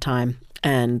dried thyme,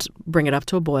 and bring it up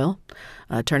to a boil.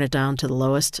 Turn it down to the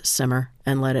lowest simmer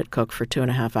and let it cook for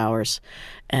 2.5 hours.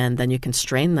 And then you can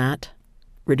strain that,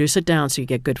 reduce it down so you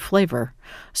get good flavor.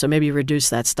 So maybe you reduce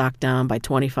that stock down by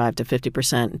 25 to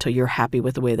 50% until you're happy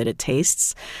with the way that it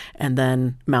tastes, and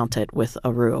then mount it with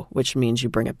a roux, which means you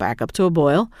bring it back up to a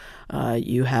boil.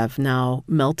 You have now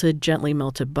gently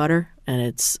melted butter, and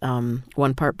it's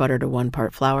 1 part butter to 1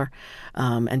 part flour,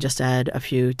 and just add a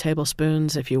few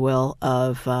tablespoons, if you will,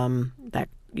 of that.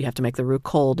 You have to make the roux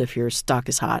cold if your stock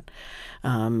is hot.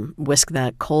 Whisk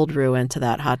that cold roux into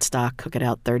that hot stock, cook it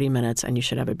out 30 minutes, and you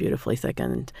should have a beautifully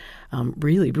thickened,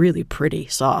 really, really pretty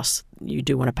sauce. You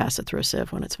do want to pass it through a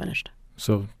sieve when it's finished.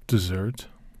 So dessert?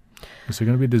 Is there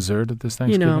going to be dessert at this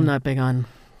Thanksgiving? I'm not big on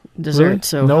dessert. Really?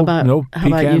 So no how about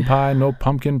pecan you? pie, no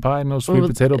pumpkin pie, no sweet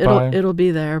potato pie? It'll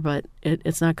be there, but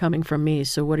it's not coming from me.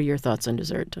 So what are your thoughts on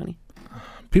dessert, Tony?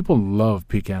 People love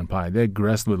pecan pie. They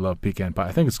aggressively love pecan pie.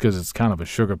 I think it's because it's kind of a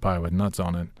sugar pie with nuts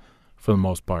on it, for the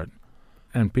most part.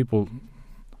 And people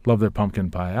love their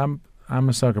pumpkin pie. I'm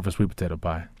a sucker for sweet potato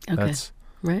pie. Okay.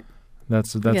 Right.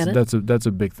 That's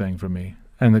a big thing for me.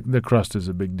 And the crust is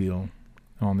a big deal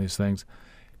on these things.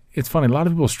 It's funny. A lot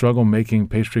of people struggle making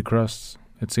pastry crusts,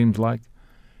 it seems like.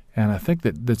 And I think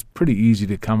that's pretty easy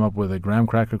to come up with a graham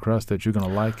cracker crust that you're going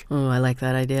to like. Oh, I like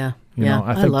that idea.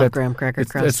 I think love graham cracker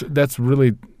crust. That's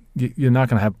really, you're not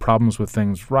going to have problems with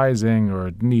things rising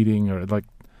or kneading or like.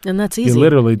 And that's easy.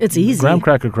 It's easy. Graham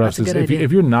cracker crust is,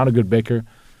 if you're not a good baker,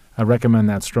 I recommend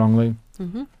that strongly.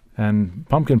 Mm-hmm. And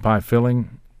pumpkin pie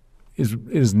filling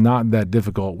is not that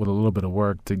difficult with a little bit of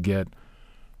work to get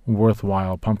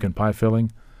worthwhile pumpkin pie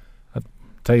filling. I'll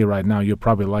tell you right now, you'll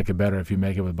probably like it better if you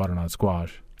make it with butternut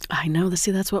squash. I know.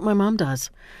 See, that's what my mom does.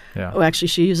 Yeah. Oh, actually,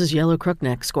 she uses yellow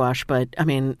crookneck squash. But, I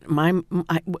mean,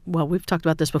 we've talked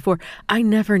about this before. I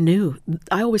never knew.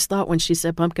 I always thought when she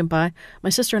said pumpkin pie,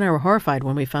 my sister and I were horrified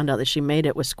when we found out that she made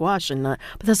it with squash. But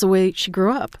that's the way she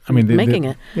grew up, making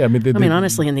it. Yeah,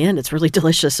 honestly, in the end, it's really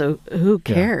delicious. So who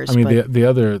cares? Yeah. The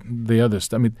other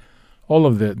stuff. I mean, all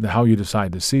of the how you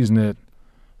decide to season it.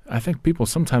 I think people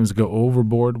sometimes go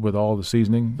overboard with all the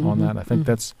seasoning on that. I think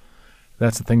that's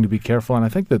the thing to be careful. And I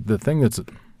think that the thing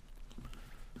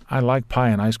I like pie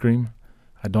and ice cream.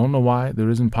 I don't know why there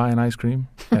isn't pie and ice cream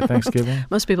at Thanksgiving.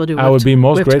 Most people do. I would be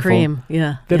most whipped grateful. cream.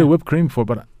 Yeah, They yeah. do whipped cream for,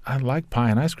 but I like pie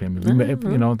and ice cream.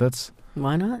 That's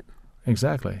Why not?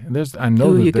 exactly. I know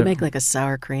Ooh, that you there- could make like a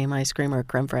sour cream ice cream or a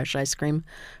creme fraiche ice cream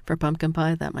for pumpkin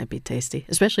pie. That might be tasty,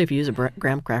 especially if you use a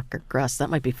graham cracker crust. That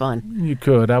might be fun. You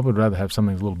could. I would rather have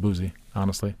something a little boozy,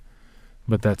 honestly.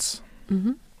 But that's,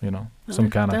 some There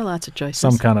kind are of lots of choices.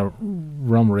 some kind of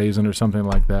rum raisin or something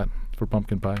like that for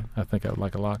pumpkin pie. I think I would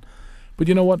like a lot. But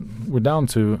you know what? We're down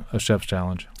to a chef's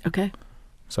challenge. Okay.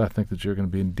 So I think that you're going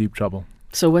to be in deep trouble.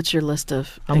 So what's your list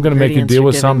of? I'm going to make you ingredients deal you're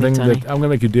with giving something me, Tony? that I'm going to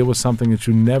make you deal with something that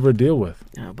you never deal with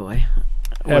Oh boy.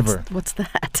 Ever. What's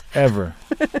that? ever.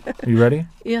 Are you ready?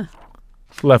 Yeah.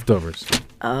 Leftovers.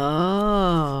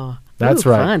 Oh. That's Ooh,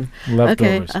 right. Fun.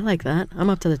 Leftovers. Okay, I like that. I'm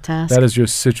up to the task. That is your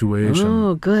situation.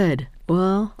 Oh, good.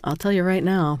 Well, I'll tell you right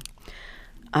now.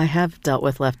 I have dealt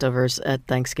with leftovers at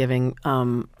Thanksgiving,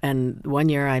 and one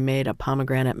year I made a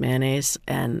pomegranate mayonnaise,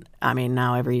 and I mean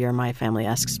now every year my family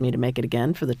asks me to make it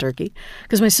again for the turkey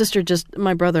because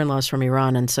my brother-in-law's from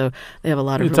Iran, and so they have a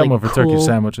lot of You're really talking about for cool, turkey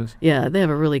sandwiches. Yeah, they have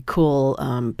a really cool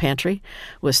pantry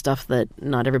with stuff that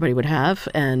not everybody would have,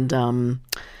 and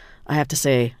I have to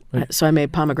say, so I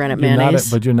made pomegranate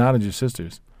mayonnaise. But you're not at your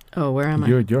sister's. Oh, where am I?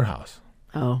 You're at your house,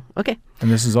 Oh, okay.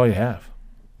 and this is all you have.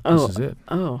 Oh, This is it.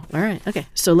 Oh, all right. Okay.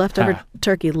 So leftover Ah.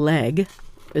 turkey leg,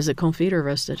 is it confit or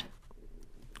roasted?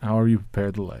 How are you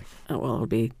prepared the leg? Oh, well, it'll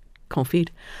be confit.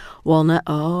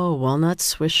 Walnut,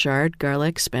 Swiss chard,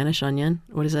 garlic, Spanish onion.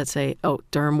 What does that say? Oh,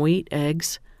 durum wheat,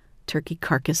 eggs, turkey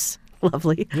carcass.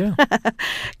 Lovely. Yeah.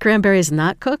 Cranberries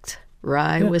not cooked,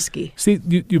 rye Yeah. whiskey. See,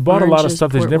 you bought a lot of Oranges,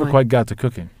 stuff that you port never wine. quite got to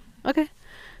cooking Okay.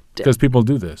 because people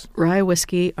do this. Rye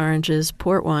whiskey, oranges,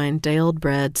 port wine, day-old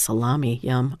bread, salami,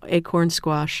 yum, acorn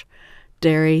squash,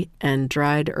 dairy, and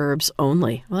dried herbs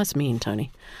only. Well, that's mean,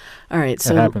 Tony. All right,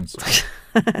 so It happens.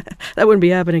 that wouldn't be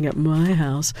happening at my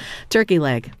house. Turkey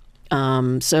leg.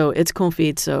 So it's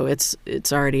confit, so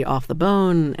it's already off the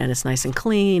bone and it's nice and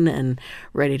clean and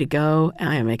ready to go.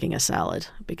 I am making a salad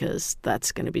because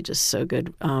that's going to be just so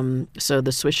good. So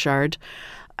the Swiss chard,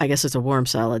 I guess it's a warm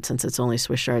salad since it's only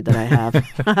Swiss chard that I have.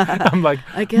 I'm like,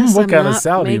 I guess what I'm kind of not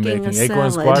salad are you making making? a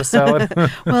Acorn salad. squash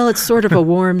salad? Well, it's sort of a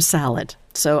warm salad.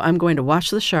 So I'm going to wash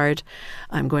the chard.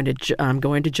 I'm going to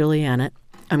julienne it.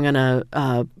 I'm going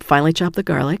to finely chop the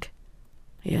garlic.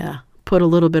 Yeah. Put a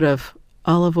little bit of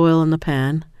olive oil in the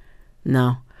pan.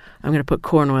 No. I'm going to put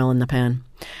corn oil in the pan.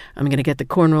 I'm going to get the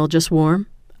corn oil just warm.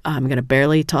 I'm going to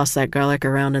barely toss that garlic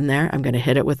around in there. I'm going to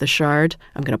hit it with the chard.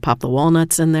 I'm going to pop the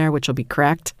walnuts in there, which will be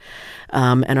cracked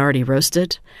and already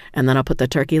roasted. And then I'll put the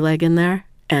turkey leg in there.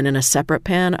 And in a separate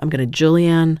pan, I'm going to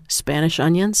julienne Spanish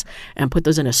onions and put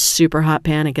those in a super hot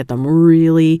pan and get them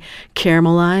really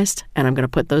caramelized. And I'm going to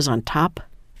put those on top.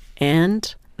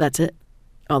 And that's it.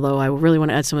 Although I really want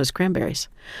to add some of those cranberries.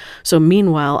 So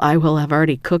meanwhile, I will have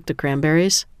already cooked the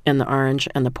cranberries and the orange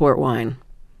and the port wine.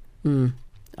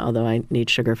 Although I need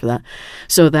sugar for that.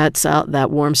 So that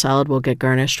warm salad will get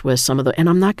garnished with some of the, and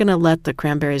I'm not going to let the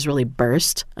cranberries really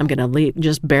burst. I'm going to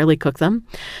just barely cook them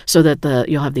so that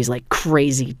you'll have these like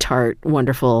crazy tart,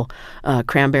 wonderful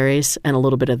cranberries and a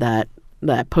little bit of that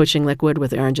poaching liquid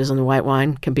with the oranges and the white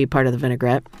wine can be part of the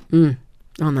vinaigrette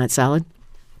on that salad.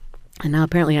 And now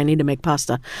apparently I need to make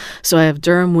pasta. So I have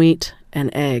durum wheat and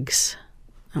eggs.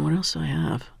 And what else do I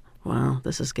have? Wow,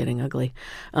 this is getting ugly.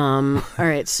 All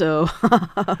right, so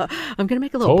I'm going to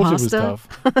make a little Told pasta. you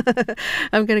it was tough.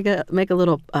 I'm going to make a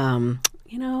little,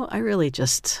 I really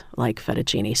just like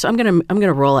fettuccine. So I'm going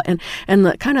to roll it. And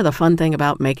the kind of the fun thing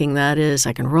about making that is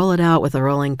I can roll it out with a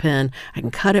rolling pin. I can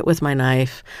cut it with my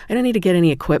knife. I don't need to get any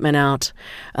equipment out.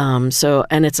 And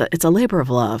it's a labor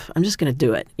of love. I'm just going to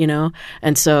do it,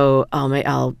 And so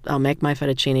I'll make my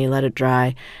fettuccine, let it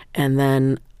dry, and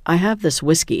then I have this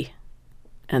whiskey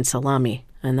and salami,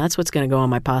 and that's what's going to go on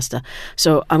my pasta.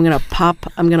 So I'm going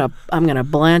to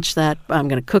blanch that. I'm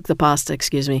going to cook the pasta,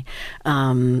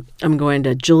 I'm going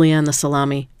to julienne the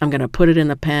salami. I'm going to put it in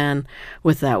the pan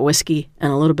with that whiskey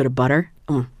and a little bit of butter.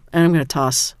 And I'm going to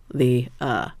toss and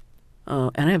I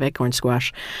have acorn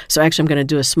squash. So actually I'm going to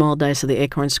do a small dice of the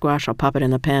acorn squash. I'll pop it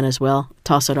in the pan as well.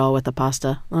 Toss it all with the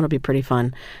pasta. That'll be pretty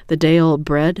fun. The day-old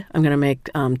bread, I'm going to make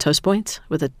toast points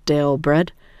with the day-old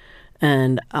bread.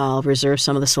 And I'll reserve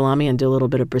some of the salami and do a little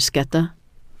bit of bruschetta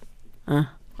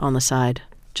on the side,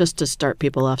 just to start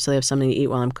people off so they have something to eat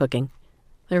while I'm cooking.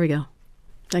 There we go.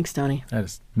 Thanks, Tony. That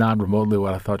is not remotely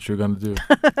what I thought you were going to do.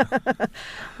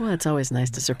 Well, it's always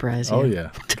nice to surprise you. Oh, yeah.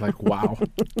 Like, wow.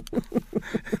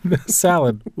 The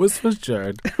salad with Swiss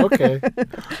chard. Okay.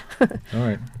 All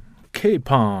right.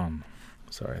 Capon.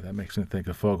 Sorry, that makes me think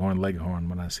of Foghorn Leghorn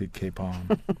when I see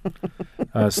capon.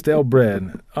 Stale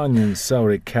bread, onion,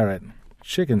 celery, carrot,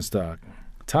 chicken stock,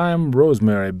 thyme,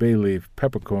 rosemary, bay leaf,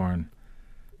 peppercorn,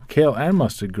 kale and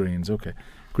mustard greens. Okay.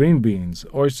 Green beans,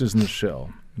 oysters in the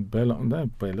shell.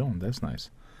 Bailon, that's nice.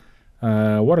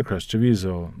 Watercress,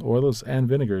 chorizo, oils and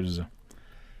vinegars.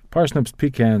 Parsnips,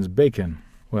 pecans, bacon.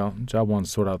 Well, job one,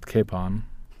 sort out the capon.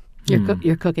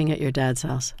 You're cooking at your dad's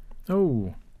house.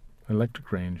 Oh, electric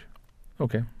range.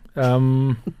 Okay.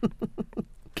 Capon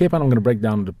I'm going to break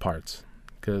down into parts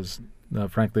because,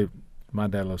 frankly, my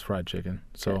dad loves fried chicken.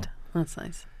 So Good. That's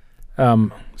nice. So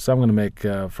I'm going to make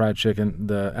fried chicken,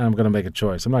 and I'm going to make a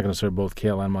choice. I'm not going to serve both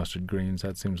kale and mustard greens.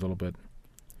 That seems a little bit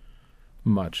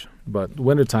much. But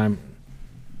wintertime,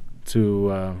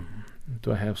 do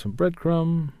I have some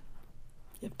breadcrumb?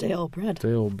 You have day old bread.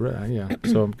 Day old bread, yeah.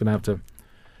 So I'm going to have to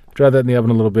dry that in the oven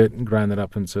a little bit and grind that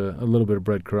up into a little bit of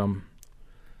breadcrumb.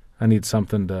 I need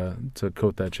something to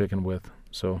coat that chicken with.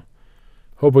 So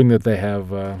hoping that they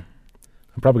have, I'm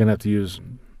probably going to have to use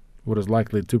what is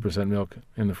likely 2% milk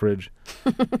in the fridge,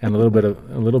 and a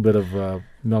little bit of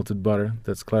melted butter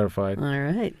that's clarified. All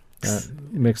right.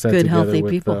 Mix that Good, together healthy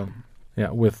with people.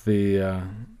 With the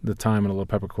thyme and a little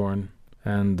peppercorn,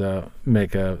 and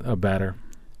make a batter.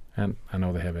 And I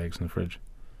know they have eggs in the fridge,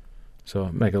 so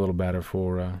make a little batter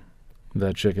for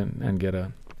that chicken and get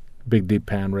a big deep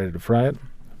pan ready to fry it.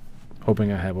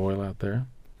 Hoping I have oil out there.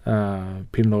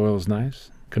 Peanut oil is nice.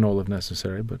 Canola if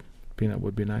necessary, but peanut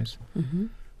would be nice. Mm-hmm.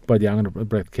 But yeah, I'm going to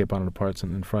break the capon into parts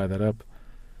and fry that up.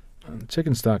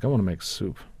 Chicken stock, I want to make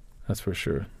soup. That's for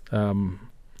sure. I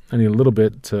need a little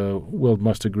bit to wilt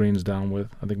mustard greens down with.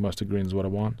 I think mustard greens is what I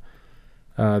want.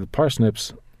 The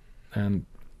parsnips, and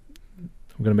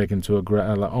I'm going to make into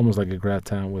almost like a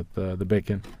gratin with the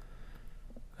bacon.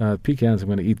 Pecans, I'm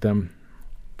going to eat them.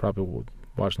 Probably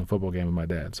watching the football game with my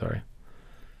dad. Sorry.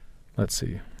 Let's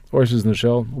see. Oysters in the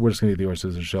shell. We're just going to eat the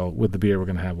oysters in the shell with the beer we're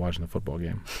going to have watching the football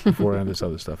game before any of this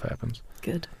other stuff happens.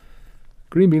 Good.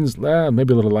 Green beans,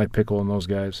 maybe a little light pickle on those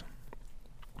guys.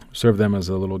 Serve them as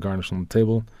a little garnish on the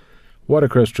table.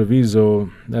 Watercress,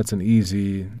 chorizo, that's an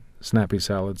easy, snappy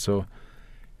salad. So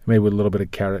maybe with a little bit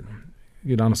of carrot.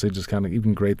 You'd honestly just kind of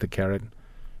even grate the carrot.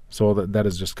 So that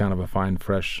is just kind of a fine,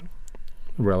 fresh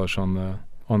relish on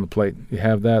the plate. You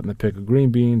have that and the pick of green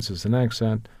beans as an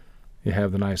accent. You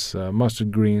have the nice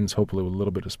mustard greens, hopefully with a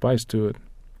little bit of spice to it.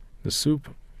 The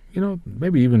soup,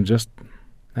 maybe even just,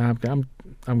 I'm going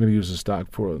to use the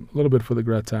stock for a little bit for the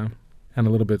gratin and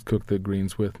a little bit cook the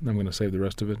greens with. I'm going to save the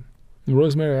rest of it. And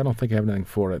rosemary, I don't think I have anything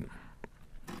for it.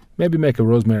 Maybe make a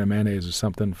rosemary mayonnaise or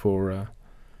something for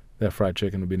that fried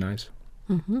chicken would be nice.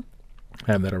 Mm-hmm.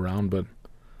 Have that around, but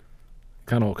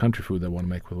kind of old country food that I want to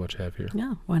make with what you have here.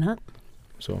 Yeah, why not?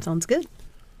 So Sounds good.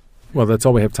 Well, that's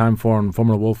all we have time for on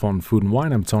Foreman and Wolf on Food and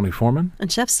Wine. I'm Tony Foreman. And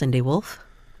Chef Cindy Wolf.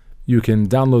 You can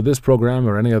download this program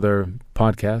or any other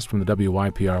podcast from the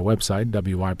WYPR website,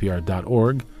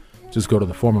 wypr.org. Just go to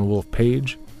the Foreman Wolf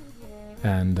page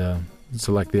and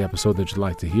select the episode that you'd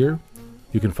like to hear.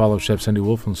 You can follow Chef Cindy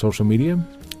Wolf on social media.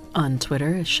 On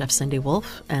Twitter is Chef Cindy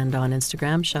Wolf, and on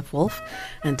Instagram, Chef Wolf.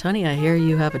 And Tony, I hear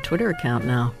you have a Twitter account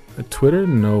now. A Twitter?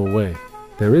 No way.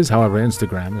 There is, however,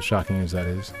 Instagram, as shocking as that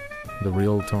is. The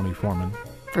real Tony Foreman.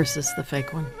 Versus the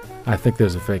fake one. I think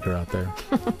there's a faker out there.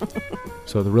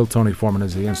 So the real Tony Foreman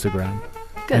is the Instagram.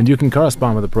 Good. And you can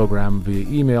correspond with the program via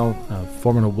email,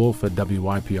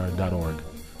 foremanandwolf@wypr.org.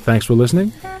 Thanks for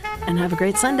listening. And have a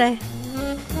great Sunday.